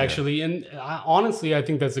 Growth, actually. And honestly, I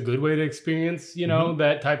think that's a good way to experience, you know,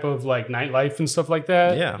 that type of like nightlife and stuff like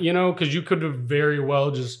that. Yeah. You know, because you could have very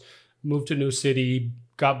well just moved to a new city,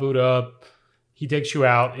 got booed up. He takes you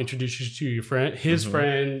out, introduces you to his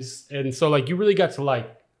friends. And so like you really got to like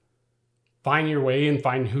find your way and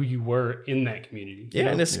find who you were in that community. Yeah,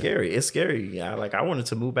 and it's scary. It's scary. Yeah, like I wanted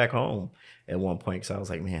to move back home at one point because I was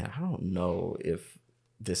like, man, I don't know if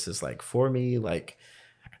this is like for me. Like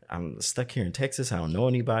I'm stuck here in Texas. I don't know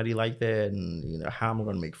anybody like that. And, you know, how am I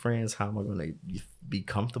going to make friends? How am I going to be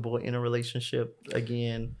comfortable in a relationship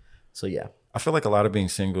again? So, yeah. I feel like a lot of being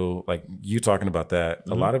single, like you talking about that,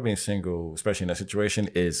 a lot of being single, especially in that situation,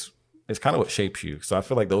 is kind of what shapes you. So I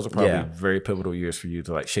feel like those are probably very pivotal years for you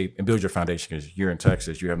to like shape and build your foundation, because you're in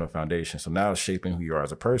Texas, you have no foundation. So now it's shaping who you are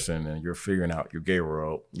as a person, and you're figuring out your gay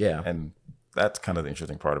world. Yeah. And that's kind of the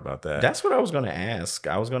interesting part about that. That's what I was going to ask.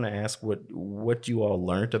 I was going to ask what you all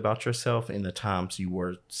learned about yourself in the times you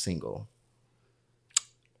were single.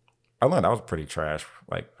 I learned I was pretty trash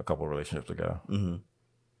like a couple of relationships ago.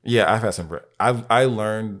 Yeah, I've had some. I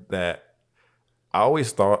learned that I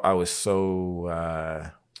always thought I was so.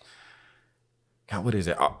 God, what is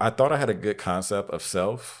it? I thought I had a good concept of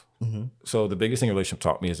self. So the biggest thing a relationship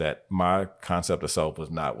taught me is that my concept of self was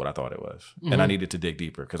not what I thought it was, and I needed to dig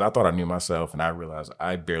deeper because I thought I knew myself, and I realized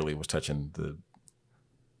I barely was touching the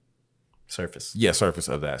surface. Yeah, surface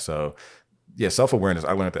of that. So yeah, self-awareness.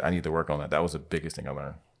 I learned that I need to work on that. That was the biggest thing I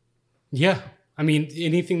learned. Yeah, I mean,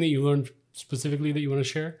 anything that you learned specifically that you want to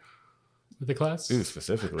share with the class? Ooh,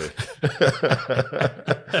 specifically.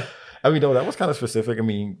 I mean, no, that was kind of specific. I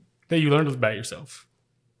mean, that you learned about yourself.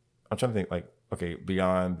 I'm trying to think, like, okay,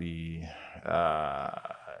 beyond the.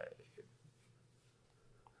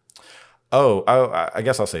 I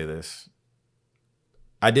guess I'll say this.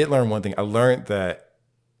 I did learn one thing. I learned that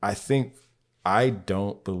I think I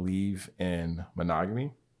don't believe in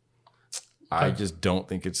monogamy. I just don't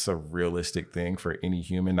think it's a realistic thing for any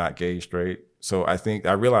human, not gay, straight. So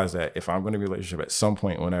I realized that if I'm going to be in a relationship at some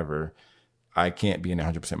point, whenever, I can't be in a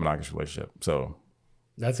 100% monogamous relationship. So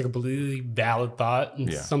that's a completely valid thought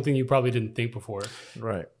and something you probably didn't think before.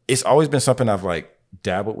 Right. It's always been something I've like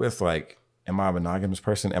dabbled with. Like, am I a monogamous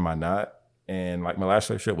person? Am I not? And like my last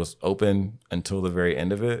relationship was open until the very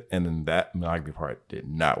end of it. And then that monogamy part did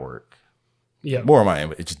not work. Yeah, more on my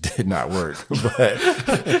end, but it just did not work. But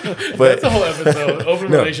that's the whole episode.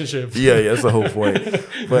 Open relationships. Yeah, that's the whole point.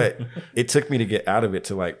 But it took me to get out of it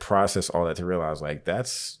to like process all that, to realize like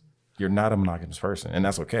you're not a monogamous person, and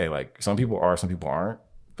that's okay. Like some people are, some people aren't.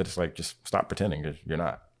 But it's like, just stop pretending because you're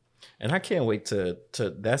not. And I can't wait to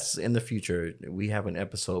that's in the future. We have an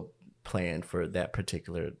episode planned for that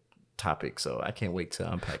particular topic, so I can't wait to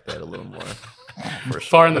unpack that a little more.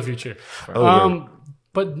 Far in the future.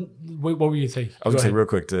 But what were you saying? I was going to say real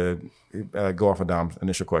quick to go off of Dom's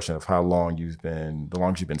initial question of how long the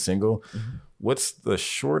longest you've been single. What's the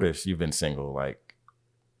shortest you've been single? Like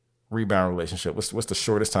rebound relationship. What's the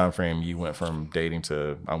shortest time frame you went from dating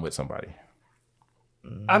to I'm with somebody?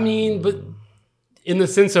 I mean, but in the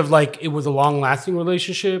sense of like it was a long lasting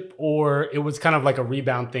relationship, or it was kind of like a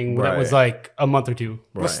rebound thing that was like a month or two.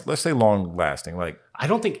 Right. Let's say long lasting. Like I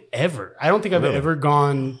don't think I've ever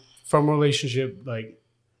gone from a relationship like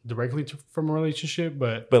directly from a relationship,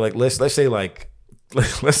 but like let's say like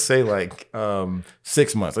 6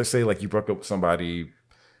 months. Let's say like you broke up with somebody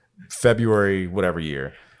February whatever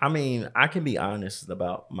year. I mean, I can be honest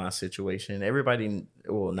about my situation. Everybody,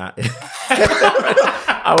 well, not.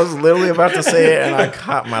 I was literally about to say it and I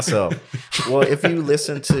caught myself. Well, if you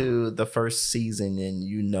listen to the first season and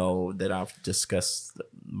you know that I've discussed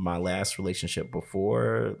my last relationship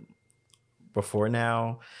before before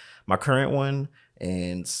now, my current one,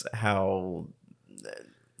 and how,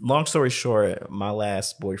 long story short, my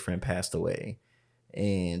last boyfriend passed away,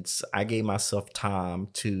 and I gave myself time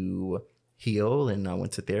to heal, and I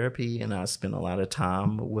went to therapy, and I spent a lot of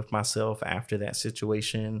time with myself after that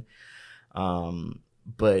situation.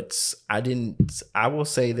 But I will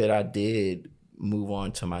say that I did move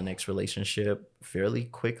on to my next relationship fairly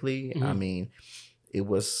quickly. I mean, it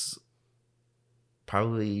was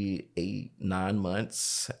probably 8-9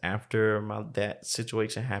 months after that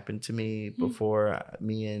situation happened to me before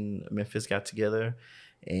me and Memphis got together,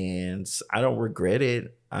 and I don't regret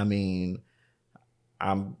it. I mean,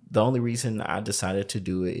 the only reason I decided to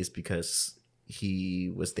do it is because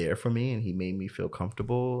he was there for me and he made me feel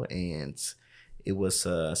comfortable, and it was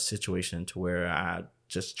a situation to where I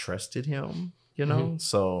just trusted him, you know.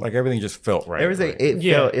 So like everything just felt right. Everything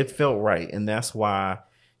it felt right, and that's why,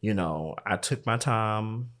 you know, I took my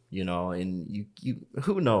time, you know, and you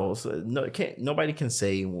who knows? Nobody can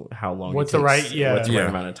say how long what's it takes, the right what's the right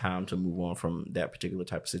amount of time to move on from that particular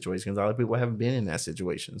type of situation, because a lot of people haven't been in that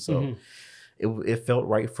situation. So it felt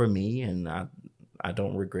right for me, and I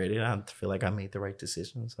don't regret it. I feel like I made the right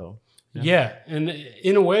decision. So yeah, and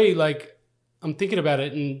in a way, like, I'm thinking about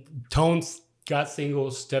it, and Tones got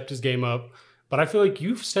single, stepped his game up, but I feel like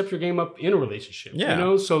you've stepped your game up in a relationship. Yeah. You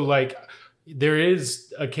know, so like there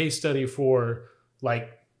is a case study for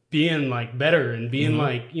like being like better and being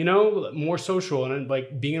like, you know, more social, and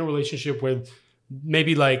like being in a relationship with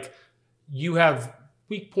maybe like you have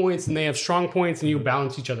weak points and they have strong points, and you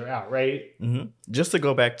balance each other out, right? Just to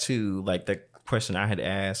go back to like the question I had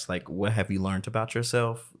asked, like, what have you learned about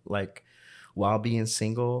yourself, like, while being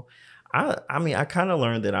single? I mean, I kind of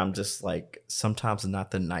learned that I'm just like sometimes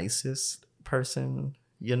not the nicest person.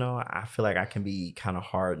 You know, I feel like I can be kind of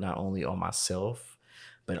hard, not only on myself,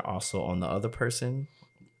 but also on the other person.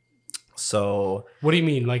 So what do you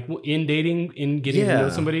mean? Like in dating, in getting to know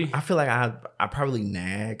somebody? I feel like I probably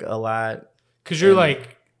nag a lot. Because you're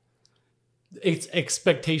like, it's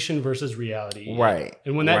expectation versus reality. Right.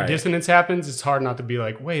 And when that dissonance happens, it's hard not to be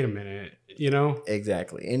like, wait a minute, you know?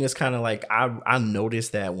 Exactly. And it's kind of like, I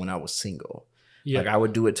noticed that when I was single. Yeah. Like I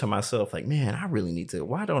would do it to myself, like, man, I really need to,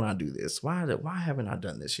 why don't I do this? Why haven't I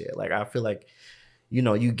done this yet? Like, I feel like, you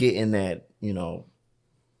know, you get in that, you know,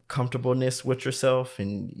 comfortableness with yourself,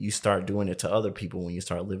 and you start doing it to other people when you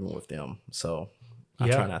start living with them. So I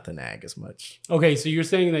try not to nag as much. Okay. So you're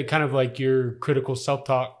saying that kind of like your critical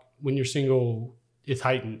self-talk when you're single is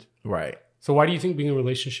heightened. Right. So why do you think being in a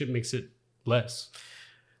relationship makes it less?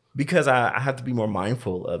 Because I have to be more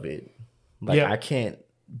mindful of it. Like I can't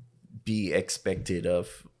be expected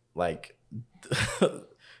of like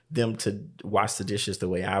them to wash the dishes the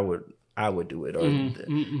way I would do it, or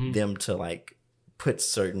them to like put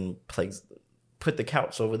the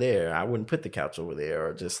couch over there. I wouldn't put the couch over there,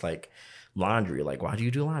 or just like laundry. Like, why do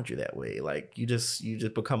you do laundry that way? Like you just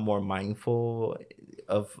become more mindful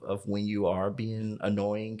of when you are being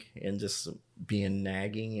annoying and just being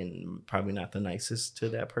nagging and probably not the nicest to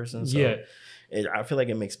that person. So I feel like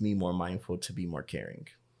it makes me more mindful to be more caring.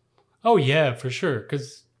 Oh yeah, for sure.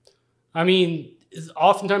 Because I mean,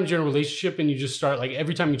 oftentimes you're in a relationship and you just start like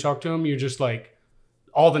every time you talk to them, you're just like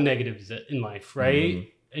all the negatives in life,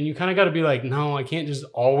 right? And you kind of got to be like, no, I can't just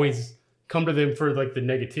always come to them for like the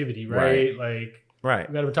negativity, right? Like,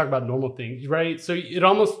 we got to talk about normal things, right? So it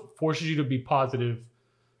almost forces you to be positive,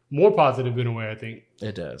 more positive in a way, I think.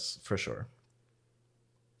 It does, for sure.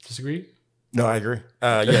 Disagree? No, I agree.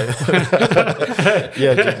 Yeah.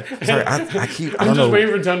 Sorry, I'm just waiting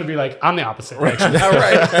for Tom to be like, I'm the opposite. Right.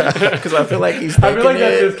 Because I feel like he's I feel like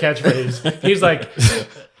that's his catchphrase. He's like,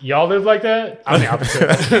 y'all live like that? I'm the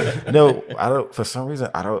opposite. No, I don't. For some reason,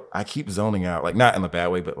 I keep zoning out. Like, not in a bad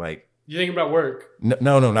way, but like, you thinking about work?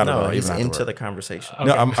 No, not at all. He's into the conversation. Okay.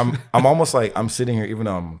 No, I'm almost like I'm sitting here, even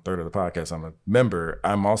though I'm third of the podcast, I'm a member.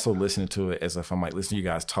 I'm also listening to it as if I'm like listening to you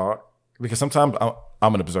guys talk, because sometimes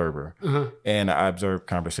I'm an observer and I observe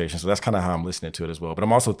conversations. So that's kind of how I'm listening to it as well. But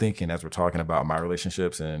I'm also thinking, as we're talking about my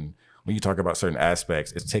relationships, and when you talk about certain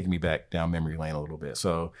aspects, it's taking me back down memory lane a little bit.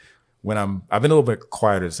 So when I've been a little bit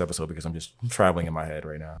quieter this episode because I'm just traveling in my head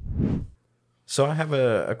right now. So I have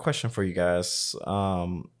a question for you guys.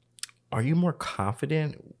 Are you more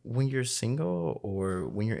confident when you're single or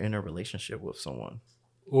when you're in a relationship with someone?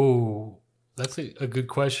 Oh, that's a good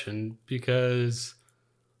question, because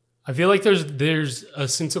I feel like there's a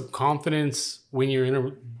sense of confidence when you're in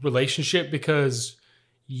a relationship, because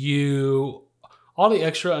all the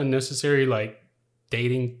extra unnecessary like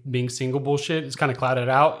dating, being single bullshit is kind of clouded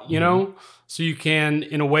out, you know? So you can,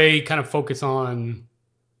 in a way, kind of focus on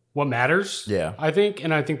what matters. Yeah. I think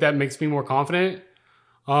that makes me more confident.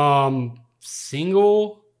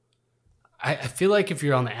 single, I feel like if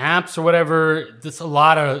you're on the apps or whatever, there's a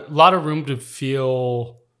lot of room to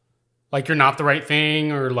feel like you're not the right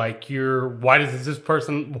thing, or like why do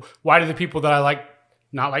the people that I like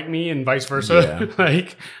not like me, and vice versa. Yeah.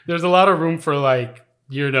 Like there's a lot of room for like,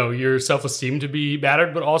 your self-esteem to be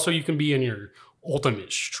battered, but also you can be in your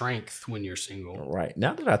ultimate strength when you're single. Right.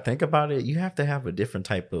 Now that I think about it, you have to have a different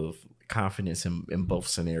type of confidence in both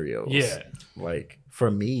scenarios. Yeah. Like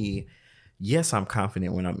for me, yes, I'm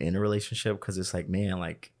confident when I'm in a relationship, because it's like, man,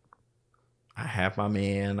 like I have my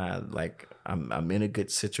man. I'm in a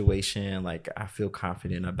good situation. Like I feel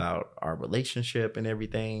confident about our relationship and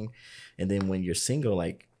everything. And then when you're single,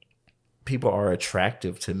 like people are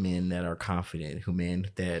attractive to men that are confident, men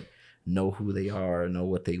that know who they are, know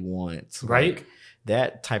what they want. Right. Like,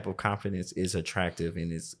 that type of confidence is attractive,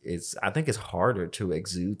 and it's I think it's harder to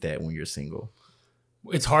exude that when you're single.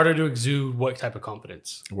 It's harder to exude what type of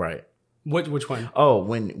confidence? Right. Which one? Oh,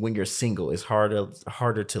 when you're single, it's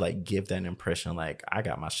harder to like give that impression like I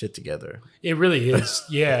got my shit together. It really is,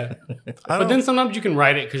 yeah. But then sometimes you can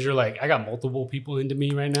write it because you're like, I got multiple people into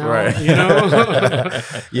me right now, right?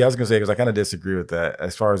 Yeah, I was gonna say, because I kind of disagree with that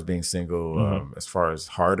as far as being single. As far as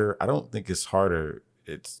harder, I don't think it's harder.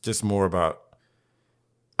 It's just more about.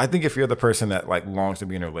 I think if you're the person that like longs to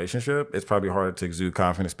be in a relationship, it's probably harder to exude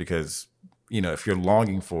confidence because. If you're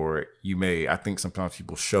longing for it, I think sometimes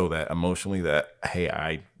people show that emotionally that, hey,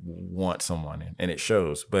 I want someone, and it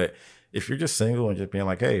shows. But if you're just single and just being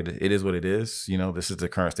like, hey, it is what it is, this is the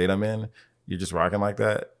current state I'm in, you're just rocking like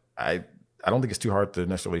that. I don't think it's too hard to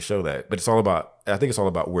necessarily show that. But I think it's all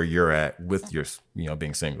about where you're at with your,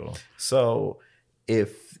 being single. So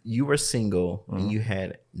if you were single and you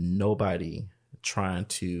had nobody trying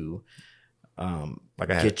to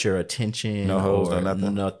get your attention, no hoes, no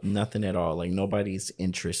nothing, nothing at all, like nobody's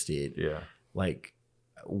interested, like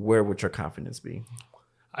where would your confidence be?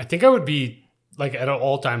 I think I would be like at an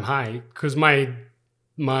all-time high, because my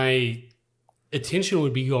attention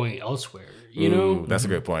would be going elsewhere. That's a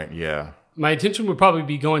good point. Yeah, my attention would probably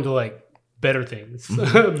be going to like better things,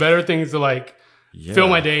 better things to like fill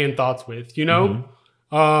my day and thoughts with.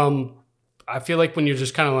 I feel like when you're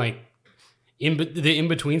just kind of like in the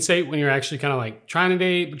in-between state, when you're actually kind of like trying to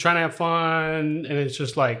date, but trying to have fun, and it's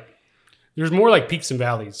just like there's more like peaks and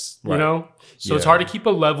valleys, So it's hard to keep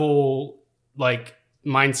a level like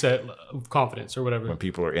mindset of confidence or whatever when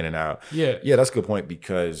people are in and out. Yeah, that's a good point,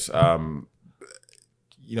 because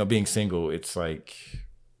being single, it's like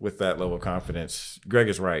with that level of confidence, Greg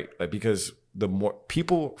is right. Like, because the more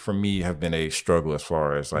people for me have been a struggle as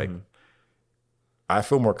far as like. I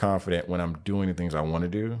feel more confident when I'm doing the things I want to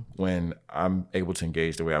do, when I'm able to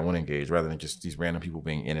engage the way I want to engage, rather than just these random people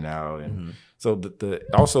being in and out. And so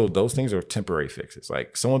also those things are temporary fixes.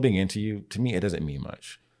 Like someone being into you, to me, it doesn't mean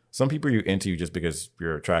much. Some people are into you just because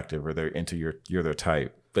you're attractive or they're into you're their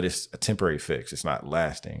type, but it's a temporary fix. It's not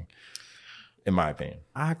lasting, in my opinion.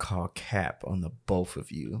 I call cap on the both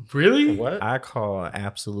of you. Really? What? I call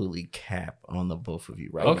absolutely cap on the both of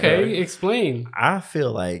you right Okay, now. explain. I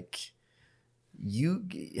feel like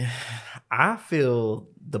I feel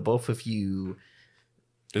the both of you.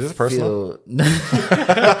 Is this personal?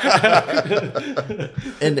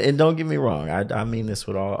 and don't get me wrong, I mean this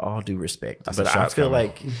with all due respect, but I feel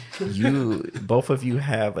like both of you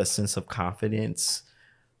have a sense of confidence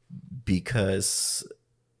because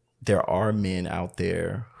there are men out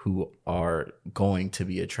there who are going to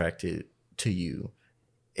be attracted to you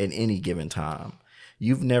at any given time.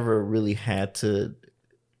 You've never really had to.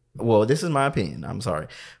 Well, this is my opinion. I'm sorry,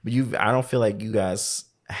 but I don't feel like you guys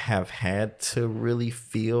have had to really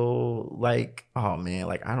feel like, oh man,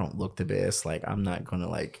 like I don't look the best. Like I'm not gonna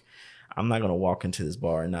walk into this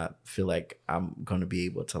bar and not feel like I'm gonna be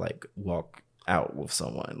able to like walk out with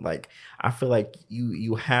someone. Like I feel like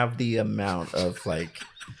you have the amount of like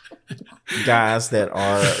guys that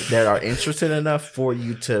are interested enough for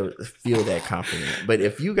you to feel that confident. But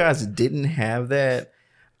if you guys didn't have that,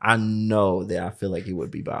 I know that I feel like it would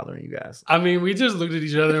be bothering you guys. I mean, we just looked at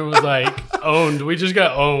each other and was like, owned. We just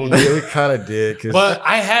got owned. Yeah, we kind of did. But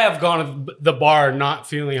I have gone to the bar not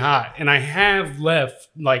feeling hot, and I have left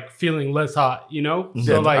like feeling less hot,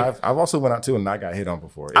 So like, I've also went out too and not got hit on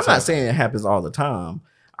before. I'm not saying it happens all the time.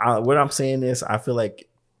 What I'm saying is I feel like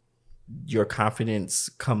your confidence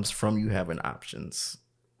comes from you having options.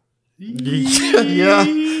 Yeah.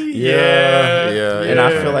 And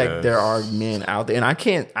I feel like there are men out there, and I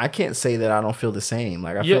can't say that I don't feel the same.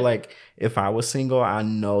 Like I feel like if I was single, I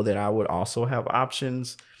know that I would also have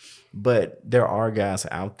options, but there are guys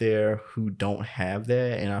out there who don't have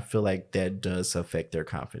that, and I feel like that does affect their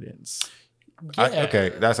confidence.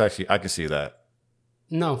 Okay, that's actually, I can see that.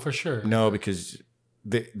 No, for sure. No, because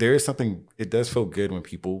there is something, it does feel good when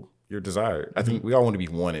you're desired. I think we all want to be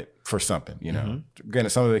wanted for something, you know.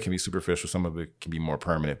 Granted, some of it can be superficial, some of it can be more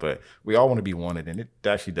permanent, but we all want to be wanted, and it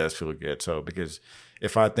actually does feel good. So, because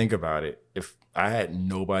if I think about it, if I had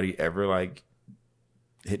nobody ever like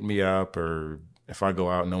hit me up, or if I go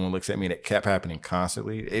out and no one looks at me and it kept happening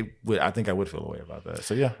constantly, I think I would feel a way about that.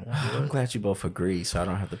 So yeah. I'm glad you both agree, so I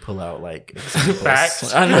don't have to pull out like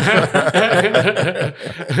facts.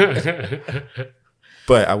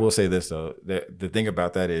 But I will say this though, the thing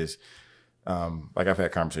about that is, like I've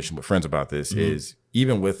had conversation with friends about this, is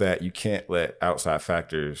even with that, you can't let outside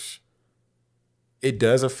factors, it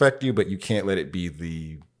does affect you, but you can't let it be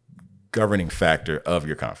the governing factor of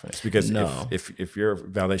your confidence, because if your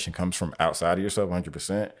validation comes from outside of yourself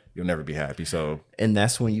 100%, you'll never be happy. So, and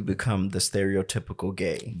that's when you become the stereotypical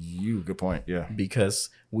gay. Good point. Yeah, because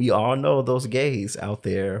we all know those gays out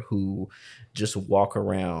there who just walk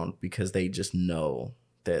around because they just know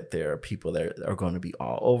that there are people that are going to be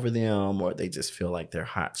all over them, or they just feel like they're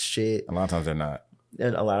hot shit. A lot of times they're not,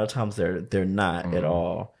 and a lot of times they're not at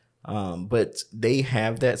all. But they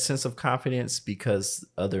have that sense of confidence because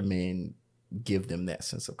other men give them that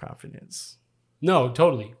sense of confidence. No,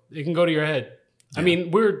 totally. It can go to your head. Yeah. I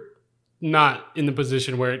mean, we're not in the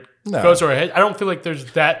position where it goes to our head. I don't feel like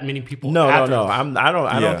there's that many people. No. I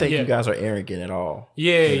don't think you guys are arrogant at all.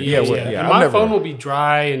 Yeah. My phone will be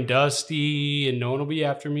dry and dusty, and no one will be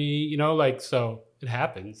after me. You know, like, so it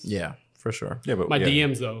happens. Yeah, for sure. Yeah, but my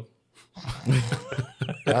DMs though.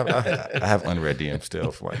 I have unread DMs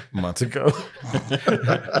still from like months ago.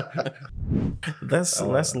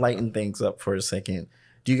 Let's lighten things up for a second.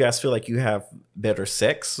 Do you guys feel like you have better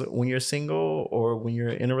sex when you're single or when you're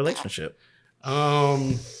in a relationship?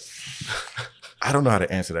 I don't know how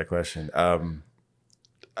to answer that question. I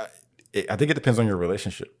think it depends on your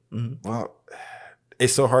relationship. Well,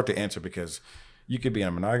 it's so hard to answer because you could be in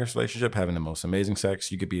a monogamous relationship having the most amazing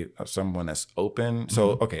sex. You could be someone that's open.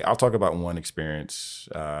 So, okay, I'll talk about one experience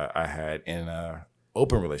I had in a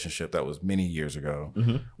open relationship that was many years ago,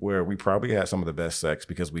 where we probably had some of the best sex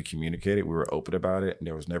because we communicated, we were open about it, and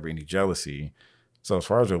there was never any jealousy. So as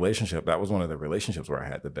far as relationship, that was one of the relationships where I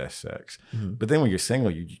had the best sex. But then when you're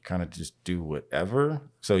single, you kind of just do whatever.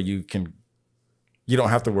 So you don't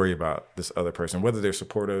have to worry about this other person, whether they're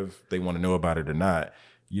supportive, they want to know about it or not.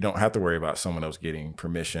 You don't have to worry about someone else getting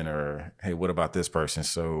permission or, hey, what about this person?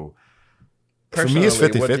 So for me, it's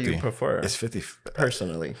 50-50. What do you prefer? It's 50.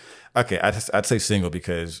 Personally. Okay, I'd say single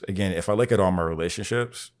because, again, if I look at all my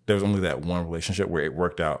relationships, there was only that one relationship where it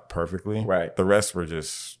worked out perfectly. Right. The rest were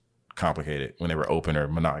just complicated when they were open or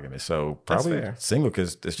monogamous. So probably single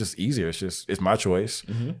because it's just easier. It's my choice.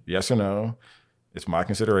 Yes or no. It's my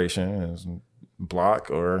consideration. It's block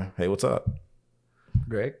or, hey, what's up?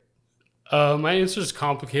 Greg? My answer is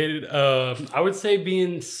complicated. I would say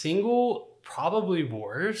being single, probably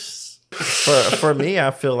worse. For me,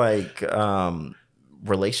 I feel like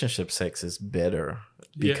relationship sex is better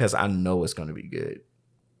because I know it's going to be good.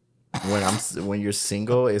 When you're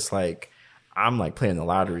single, it's like I'm like playing the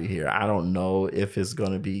lottery here. I don't know if it's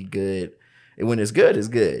going to be good. When it's good, it's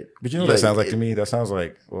good. But you know what that sounds like to me? That sounds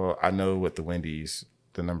like, well, I know what the Wendy's,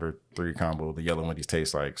 the number 3 combo, the yellow Wendy's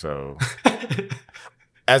tastes like. So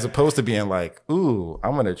as opposed to being like, ooh,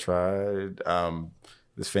 I'm going to try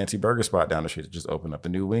this fancy burger spot down the street that just opened up, the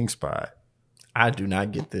new wing spot. I do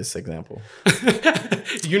not get this example.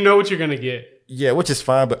 You know what you're going to get. Yeah, which is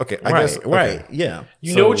fine, but okay, I guess. Okay. Right, yeah.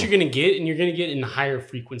 You know what you're going to get, and you're going to get in higher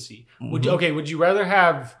frequency. Would you rather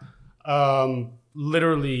have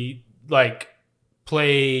literally like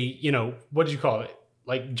play, you know, what did you call it?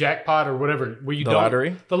 Like jackpot or whatever, where you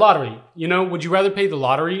lottery? The lottery. You know, would you rather pay the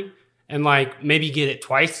lottery and like maybe get it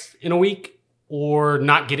twice in a week or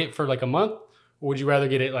not get it for like a month? Or would you rather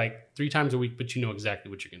get it like 3 times a week, but you know exactly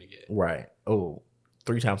what you're going to get? Right. Oh,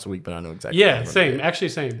 3 times a week, but I know exactly. Yeah, same. Actually,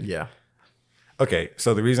 same. Yeah. Okay,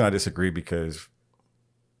 so the reason I disagree because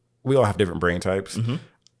we all have different brain types.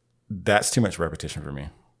 That's too much repetition for me.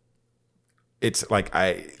 It's like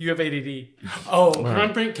You have ADD. Oh,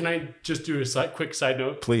 can I just do a quick side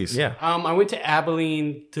note? Please. Yeah. I went to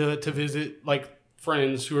Abilene to visit like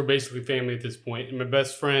friends who are basically family at this point. And my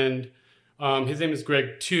best friend, his name is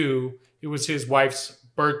Greg too. It was his wife's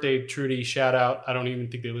birthday, Trudy, shout out. I don't even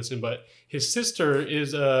think they listen, but his sister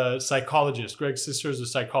is a psychologist. Greg's sister is a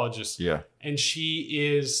psychologist. Yeah. And she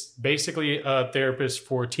is basically a therapist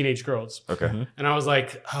for teenage girls. Okay. And I was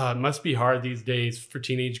like, it must be hard these days for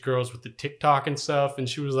teenage girls with the TikTok and stuff. And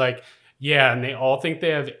she was like, yeah, and they all think they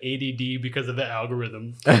have ADD because of the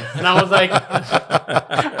algorithm. And I was like,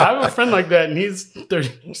 I have a friend like that, and he's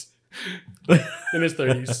 30s. In his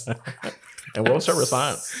 30s. And what was her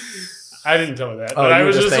response? I didn't tell her that. Oh, but I you were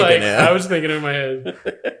was just just thinking like, that. I was thinking in my head.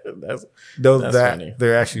 That's funny.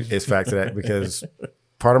 There actually is fact to that because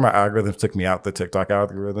part of my algorithms took me out the TikTok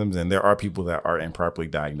algorithms, and there are people that are improperly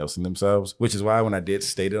diagnosing themselves, which is why when I did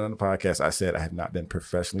state it on the podcast, I said I have not been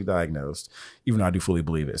professionally diagnosed, even though I do fully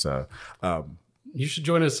believe it. So you should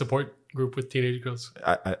join a support group with teenage girls.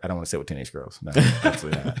 I don't want to say with teenage girls. No,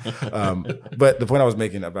 absolutely not. But the point I was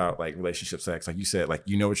making about like relationship sex, like you said, like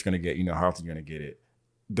you know what you're going to get, you know how often you're going to get it.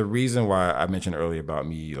 The reason why I mentioned earlier about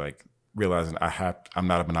me like realizing I'm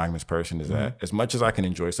not a monogamous person is that as much as I can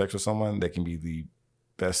enjoy sex with someone that can be the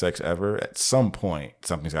best sex ever, at some point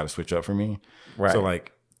something's got to switch up for me. Right. So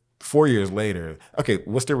like 4 years later, okay,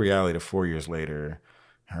 what's the reality of 4 years later?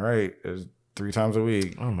 All right, it's 3 times a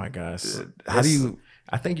week. Oh my gosh. How do you?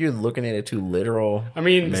 I think you're looking at it too literal. I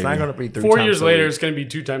mean, it's not going to be 3 4 times years a later, week. it's going to be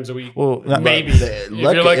 2 times a week. Well, maybe if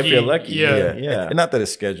you're lucky. Yeah. And not that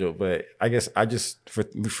it's scheduled, but I guess I just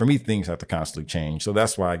for me things have to constantly change. So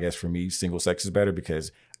that's why I guess for me single sex is better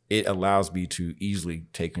because it allows me to easily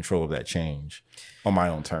take control of that change on my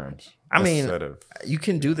own terms. I mean, you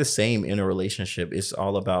can do the same in a relationship. It's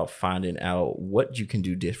all about finding out what you can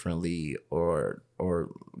do differently or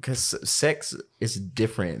because sex is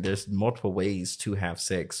different. There's multiple ways to have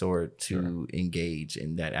sex or to engage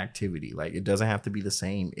in that activity. Like it doesn't have to be the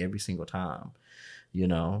same every single time, you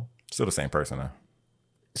know? Still the same person though.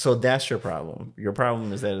 So that's your problem. Your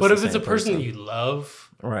problem is that but if it's a person that you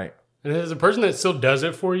love, right? And there's a person that still does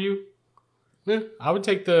it for you, I would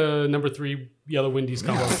take the number 3 yellow Wendy's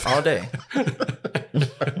combo all day.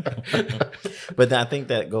 But I think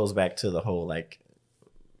that goes back to the whole like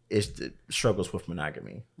it struggles with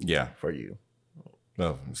monogamy. Yeah, for you.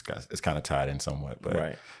 Well, it's kind of tied in somewhat, but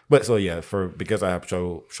right. But so yeah, because I have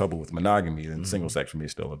trouble with monogamy, then single sex for me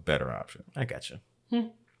is still a better option. I gotcha.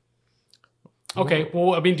 Okay,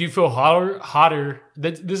 well, I mean, do you feel hotter?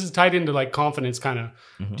 This is tied into like confidence, kind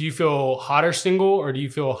of. Do you feel hotter single or do you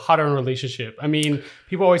feel hotter in a relationship? I mean,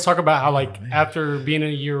 people always talk about how like after being in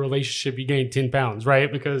a year relationship, you gain 10 pounds,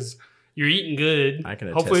 right? Because you're eating good. I can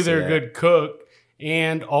attest Hopefully, they're to a that. good cook,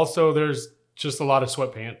 and also there's just a lot of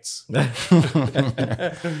sweatpants.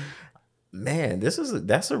 Man,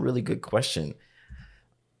 that's a really good question.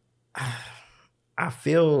 I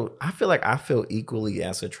feel like I feel equally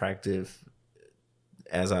as attractive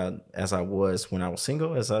as I was when I was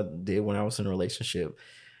single as I did when I was in a relationship.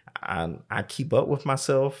 I keep up with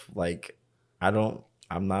myself. Like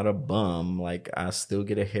I'm not a bum. Like I still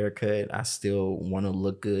get a haircut. I still want to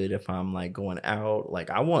look good if I'm like going out. Like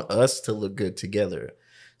I want us to look good together.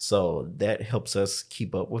 So that helps us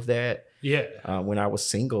keep up with that. Yeah. When I was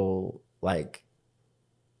single, like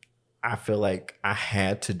I feel like I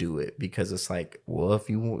had to do it because it's like, well, if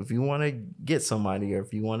you want to get somebody or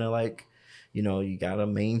if you want to like, you know, you got to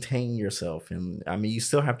maintain yourself. And I mean, you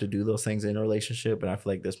still have to do those things in a relationship, but I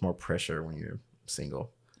feel like there's more pressure when you're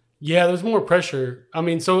single. Yeah, there's more pressure. I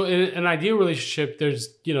mean, so in an ideal relationship, there's,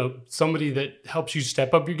 you know, somebody that helps you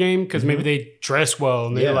step up your game because maybe they dress well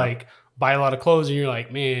and they like buy a lot of clothes and you're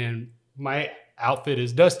like, man, my outfit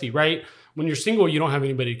is dusty, right? When you're single, you don't have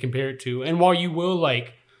anybody to compare it to. And while you will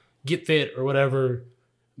like get fit or whatever,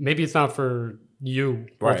 maybe it's not for you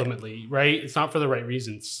ultimately, right? It's not for the right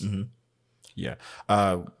reasons. Mm-hmm. Yeah.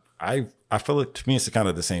 I feel like to me, it's kind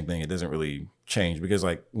of the same thing. It doesn't really change because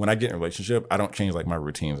like when I get in a relationship, I don't change like my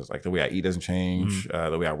routines. It's like the way I eat doesn't change,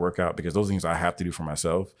 the way I work out, because those things I have to do for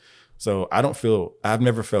myself. So I've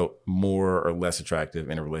never felt more or less attractive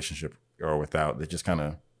in a relationship or without. It just kind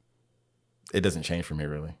of, it doesn't change for me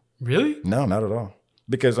really. Really? No, not at all.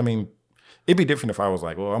 Because I mean, it'd be different if I was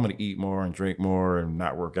like, well, I'm going to eat more and drink more and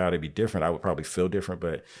not work out. It'd be different. I would probably feel different.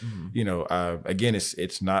 But, you know, again,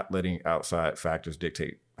 it's not letting outside factors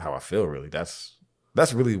dictate how I feel, really. That's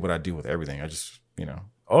really what I do with everything. I just, you know.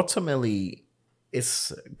 Ultimately,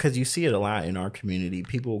 it's because you see it a lot in our community.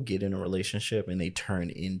 People get in a relationship and they turn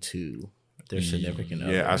into their significant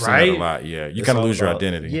other. Yeah, I've seen that a lot. Yeah, you kind of lose your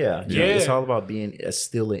identity. Yeah. It's all about being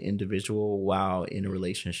still an individual while in a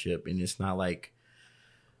relationship. And it's not like,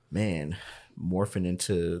 man, morphing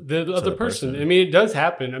into the other person. I mean, it does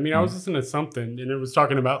happen. I mean, I was listening to something and it was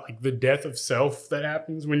talking about like the death of self that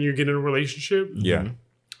happens when you get in a relationship. Yeah.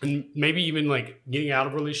 And maybe even like getting out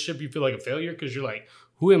of a relationship, you feel like a failure because you're like,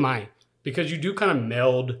 who am I? Because you do kind of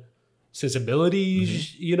meld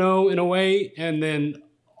sensibilities, you know, in a way. And then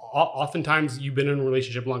oftentimes you've been in a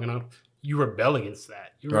relationship long enough, you rebel against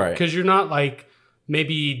that. Because you're not like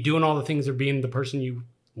maybe doing all the things or being the person you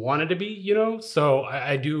wanted to be, you know? So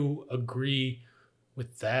I do agree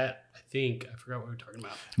with that. I forgot what we were talking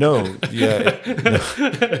about. No, yeah.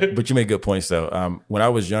 No. But you make good points though. When I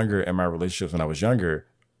was younger in my relationships, when I was younger,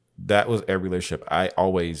 that was every relationship. I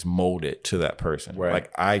always molded to that person. Right.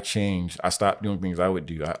 Like I changed. I stopped doing things I would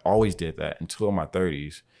do. I always did that until my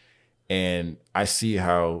 30s. And I see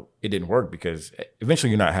how it didn't work because eventually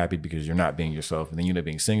you're not happy because you're not being yourself. And then you end up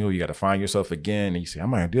being single. You got to find yourself again. And you say,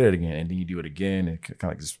 I'm not going to do that again. And then you do it again. And kind of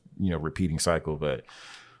like this, repeating cycle. But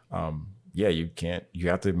you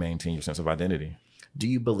have to maintain your sense of identity. Do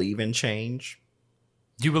you believe in change?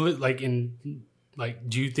 Do you believe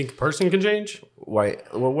do you think a person can change? Right.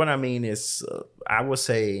 Well, what I mean is, I would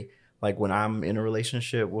say, like, when I'm in a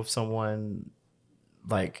relationship with someone,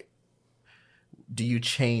 like, do you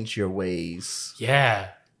change your ways? Yeah.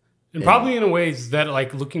 And probably in ways that,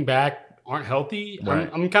 like, looking back aren't healthy. Right.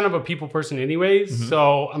 I'm kind of a people person anyways, Mm-hmm.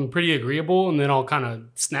 so I'm pretty agreeable, and then I'll kind of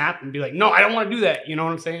snap and be like, no, I don't want to do that. You know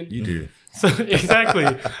what I'm saying? You do. So, exactly.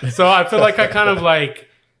 So I feel like I kind of like,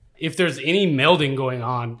 if there's any melding going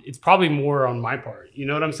on, it's probably more on my part. You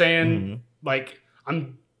know what I'm saying? Mm-hmm. Like,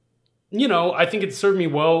 I think it served me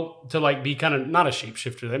well to like be kind of not a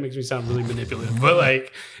shapeshifter. That makes me sound really manipulative, but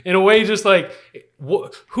like in a way, just like,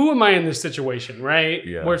 who am I in this situation, right?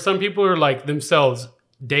 Yeah. Where some people are like themselves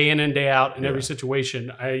day in and day out in every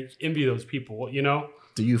situation. I envy those people,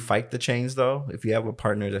 Do you fight the change though? If you have a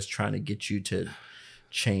partner that's trying to get you to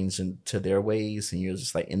change into their ways, and you're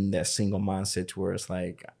just like in that single mindset to where it's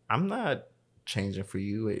like, I'm not changing for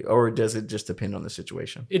you, or does it just depend on the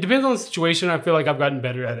situation? It depends on the situation. I feel like I've gotten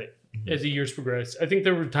better at it as the years progress. I think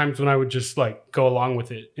there were times when I would just like go along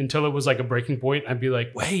with it until it was like a breaking point. I'd be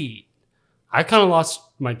like, wait, I kind of lost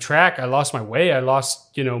my track. I lost my way. I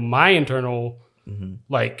lost, my internal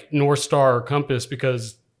like North Star or compass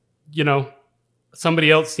because,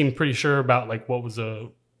 somebody else seemed pretty sure about like what was a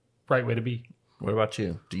right way to be. What about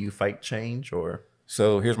you? Do you fight change or?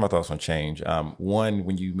 So here's my thoughts on change. One,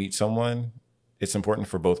 when you meet someone, it's important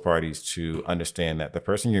for both parties to understand that the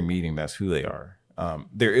person you're meeting, that's who they are.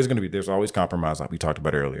 There's always compromise, like we talked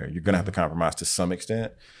about earlier. You're going to have to compromise to some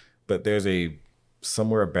extent, but there's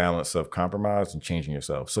somewhere a balance of compromise and changing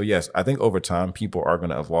yourself. So yes, I think over time, people are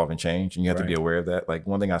going to evolve and change, and you have to be aware of that. Like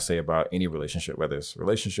one thing I say about any relationship, whether it's a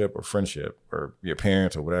relationship or friendship or your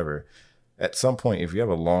parents or whatever, at some point, if you have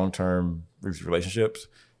a long-term relationships,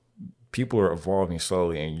 people are evolving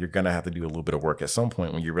slowly, and you're going to have to do a little bit of work at some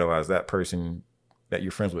point when you realize that person that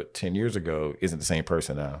you're friends with 10 years ago isn't the same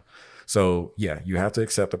person now. So yeah, you have to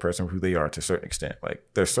accept the person for who they are to a certain extent. Like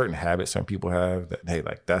there's certain habits some people have that, hey,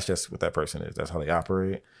 like that's just what that person is. That's how they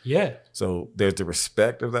operate. Yeah. So there's the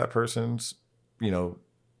respect of that person's,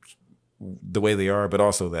 the way they are, but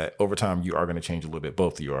also that over time you are going to change a little bit.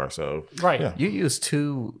 Both of you are. So right. Yeah. You use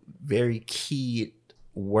two very key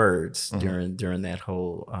words during that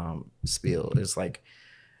whole spiel. It's like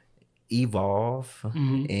evolve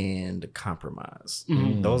and compromise.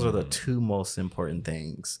 Those are the two most important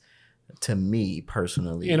things to me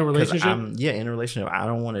personally. In a relationship? In a relationship. I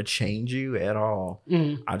don't want to change you at all.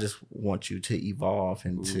 I just want you to evolve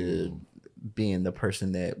into being the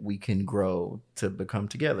person that we can grow to become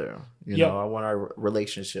together. I want our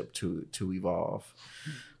relationship to evolve.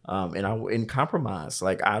 And compromise.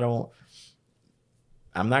 Like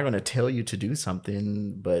I'm not going to tell you to do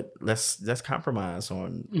something, but let's compromise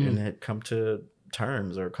on and come to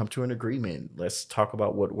terms or come to an agreement. Let's talk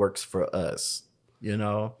about what works for us,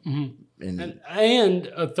 And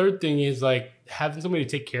a third thing is like having somebody to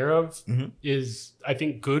take care of is, I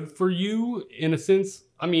think, good for you in a sense.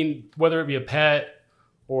 I mean, whether it be a pet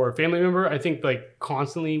or a family member, I think like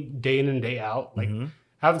constantly day in and day out, like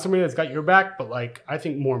having somebody that's got your back, but like, I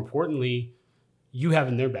think more importantly, you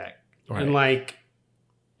having their back. Right. And like,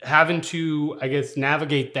 having to, I guess,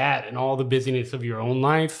 navigate that and all the busyness of your own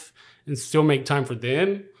life and still make time for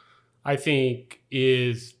them, I think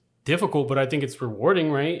is difficult, but I think it's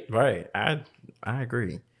rewarding, right? Right. I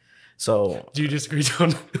agree. So do you disagree,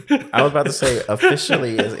 John? I was about to say,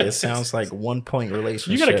 officially, it sounds like 1 point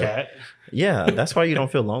relationship. You got a cat. Yeah, that's why you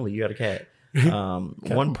don't feel lonely. You got a cat.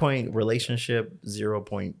 1 point relationship, 0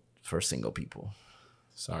 point for single people.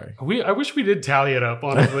 Sorry. I wish we did tally it up,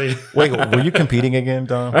 honestly. Wait, were you competing again,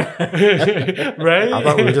 Dom? Right? I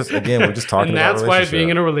thought we were just talking and about that's why being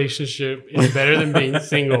in a relationship is better than being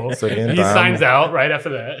single. So again, he Dom, signs out right after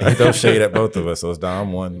that. He throws shade at both of us. So it's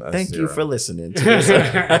Dom 1. Thank 0. you for listening to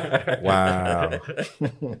this. Wow.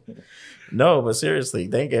 No, but seriously,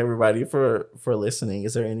 thank everybody for listening.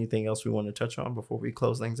 Is there anything else we want to touch on before we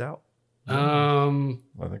close things out? I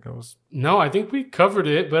think I think we covered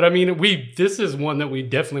it, but I mean, this is one that we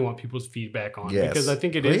definitely want people's feedback on, because I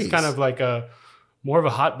think it is kind of like more of a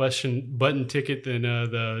hot button ticket than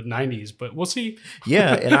the 90s, but we'll see.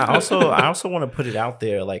 Yeah, and I also want to put it out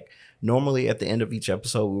there. Like normally at the end of each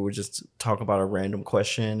episode, we would just talk about a random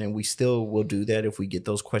question, and we still will do that if we get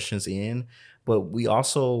those questions in. But we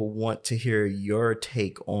also want to hear your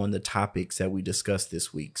take on the topics that we discussed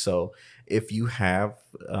this week. So if you have,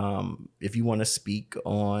 if you want to speak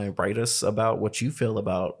on, write us about what you feel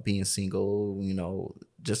about being single, you know,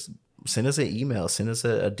 just send us an email, send us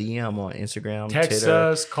a DM on Instagram, text Twitter,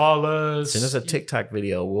 us, call us, send us a TikTok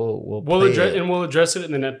video. We'll address it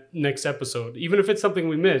in the next episode, even if it's something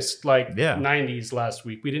we missed, like 90s last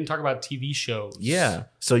week. We didn't talk about TV shows. Yeah,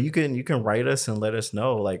 so you can write us and let us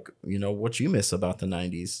know, like, you know, what you miss about the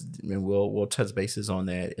 90s, and we'll touch bases on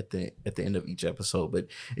that at the end of each episode. But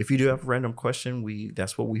if you do have a random question,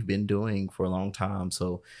 that's what we've been doing for a long time,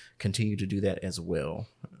 so continue to do that as well.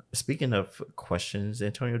 Speaking of questions,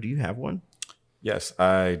 Antonio, do you have one? Yes,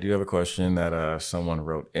 I do have a question that someone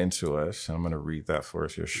wrote into us. I'm going to read that for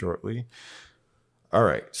us here shortly. All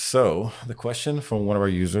right. So the question from one of our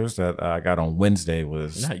users that I got on Wednesday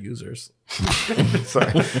was... Not users.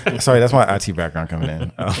 Sorry, that's my IT background coming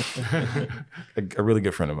in. A really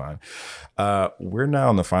good friend of mine. We're now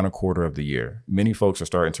in the final quarter of the year. Many folks are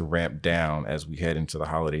starting to ramp down as we head into the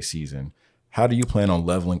holiday season. How do you plan on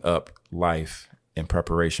leveling up life in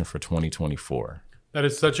preparation for 2024? That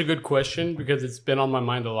is such a good question because it's been on my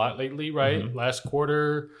mind a lot lately, right? Mm-hmm. Last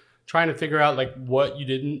quarter, trying to figure out like what you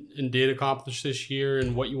didn't and did accomplish this year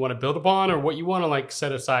and what you want to build upon or what you want to like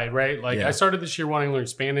set aside, right? Like I started this year wanting to learn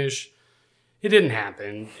Spanish. It didn't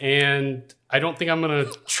happen. And I don't think I'm going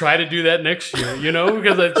to try to do that next year, you know,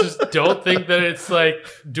 because I just don't think that it's like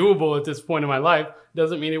doable at this point in my life.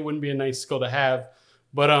 Doesn't mean it wouldn't be a nice skill to have.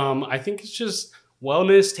 But I think it's just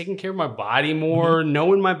wellness, taking care of my body more,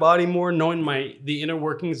 knowing my body more, knowing the inner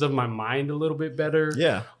workings of my mind a little bit better.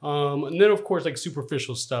 Yeah. And then of course like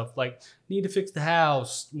superficial stuff like need to fix the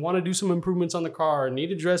house, want to do some improvements on the car, need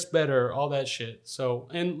to dress better, all that shit. So,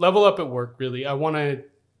 and level up at work really. I want to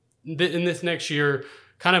in this next year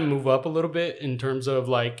kind of move up a little bit in terms of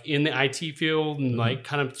like in the IT field and like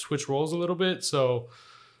kind of switch roles a little bit. So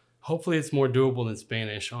hopefully it's more doable than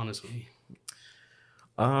Spanish, honestly.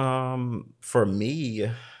 For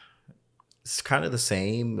me, it's kind of the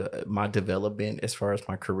same. My development as far as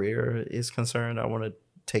my career is concerned, I want to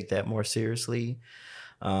take that more seriously.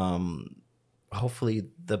 Hopefully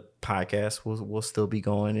the podcast will still be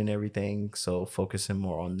going and everything. So focusing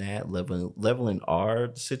more on that, leveling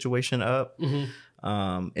our situation up.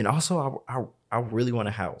 And also I really want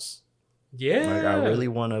a house. Yeah. Like I really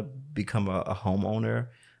want to become a homeowner,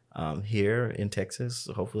 here in Texas,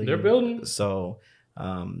 hopefully. They're building. So,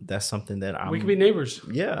 that's something that we could be neighbors.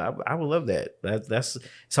 Yeah, I would love that. That's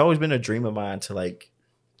it's always been a dream of mine to like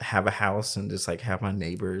have a house and just like have my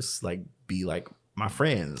neighbors like be like my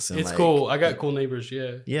friends. And, it's like, cool. I got cool neighbors.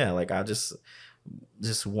 Yeah. Yeah, like I just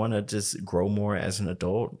want to just grow more as an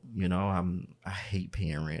adult. You know, I hate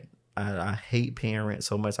paying rent. I hate paying rent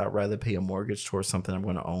so much. I'd rather pay a mortgage towards something I'm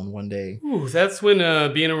going to own one day. Ooh, that's when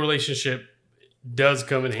being in a relationship does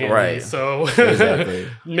come in handy. Right. So exactly.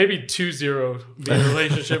 Maybe 2-0 being in a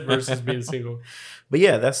relationship versus being single. But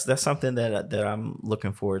yeah, that's something that I'm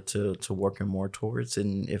looking forward to working more towards.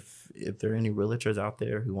 And if there are any realtors out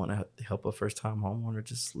there who want to help a first time homeowner,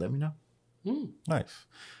 just let me know. Nice.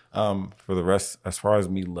 For the rest, as far as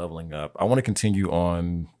me leveling up, I want to continue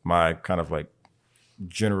on my kind of like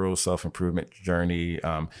general self-improvement journey.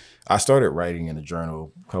 I started writing in a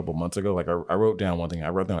journal a couple months ago. Like I wrote down one thing. I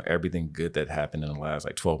wrote down everything good that happened in the last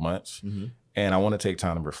like 12 months. And I want to take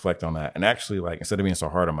time to reflect on that. And actually, like, instead of being so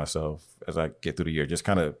hard on myself as I get through the year, just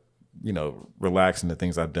kind of, you know, relax in the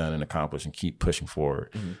things I've done and accomplished and keep pushing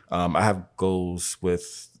forward. I have goals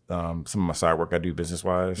with some of my side work I do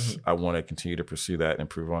business-wise. I want to continue to pursue that and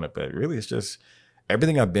improve on it. But really, it's just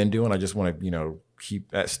everything I've been doing. I just want to, you know,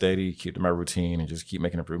 keep that steady, keep to my routine, and just keep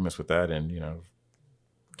making improvements with that. And, you know,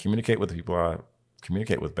 communicate with the people I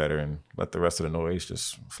communicate with better and let the rest of the noise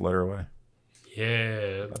just flutter away.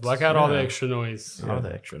 Yeah, block out all the extra noise. All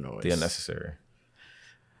the extra noise. The unnecessary.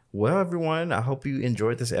 Well, everyone, I hope you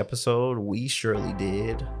enjoyed this episode. We surely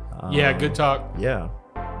did. Yeah, good talk. Yeah,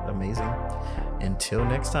 amazing. Until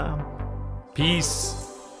next time. Peace.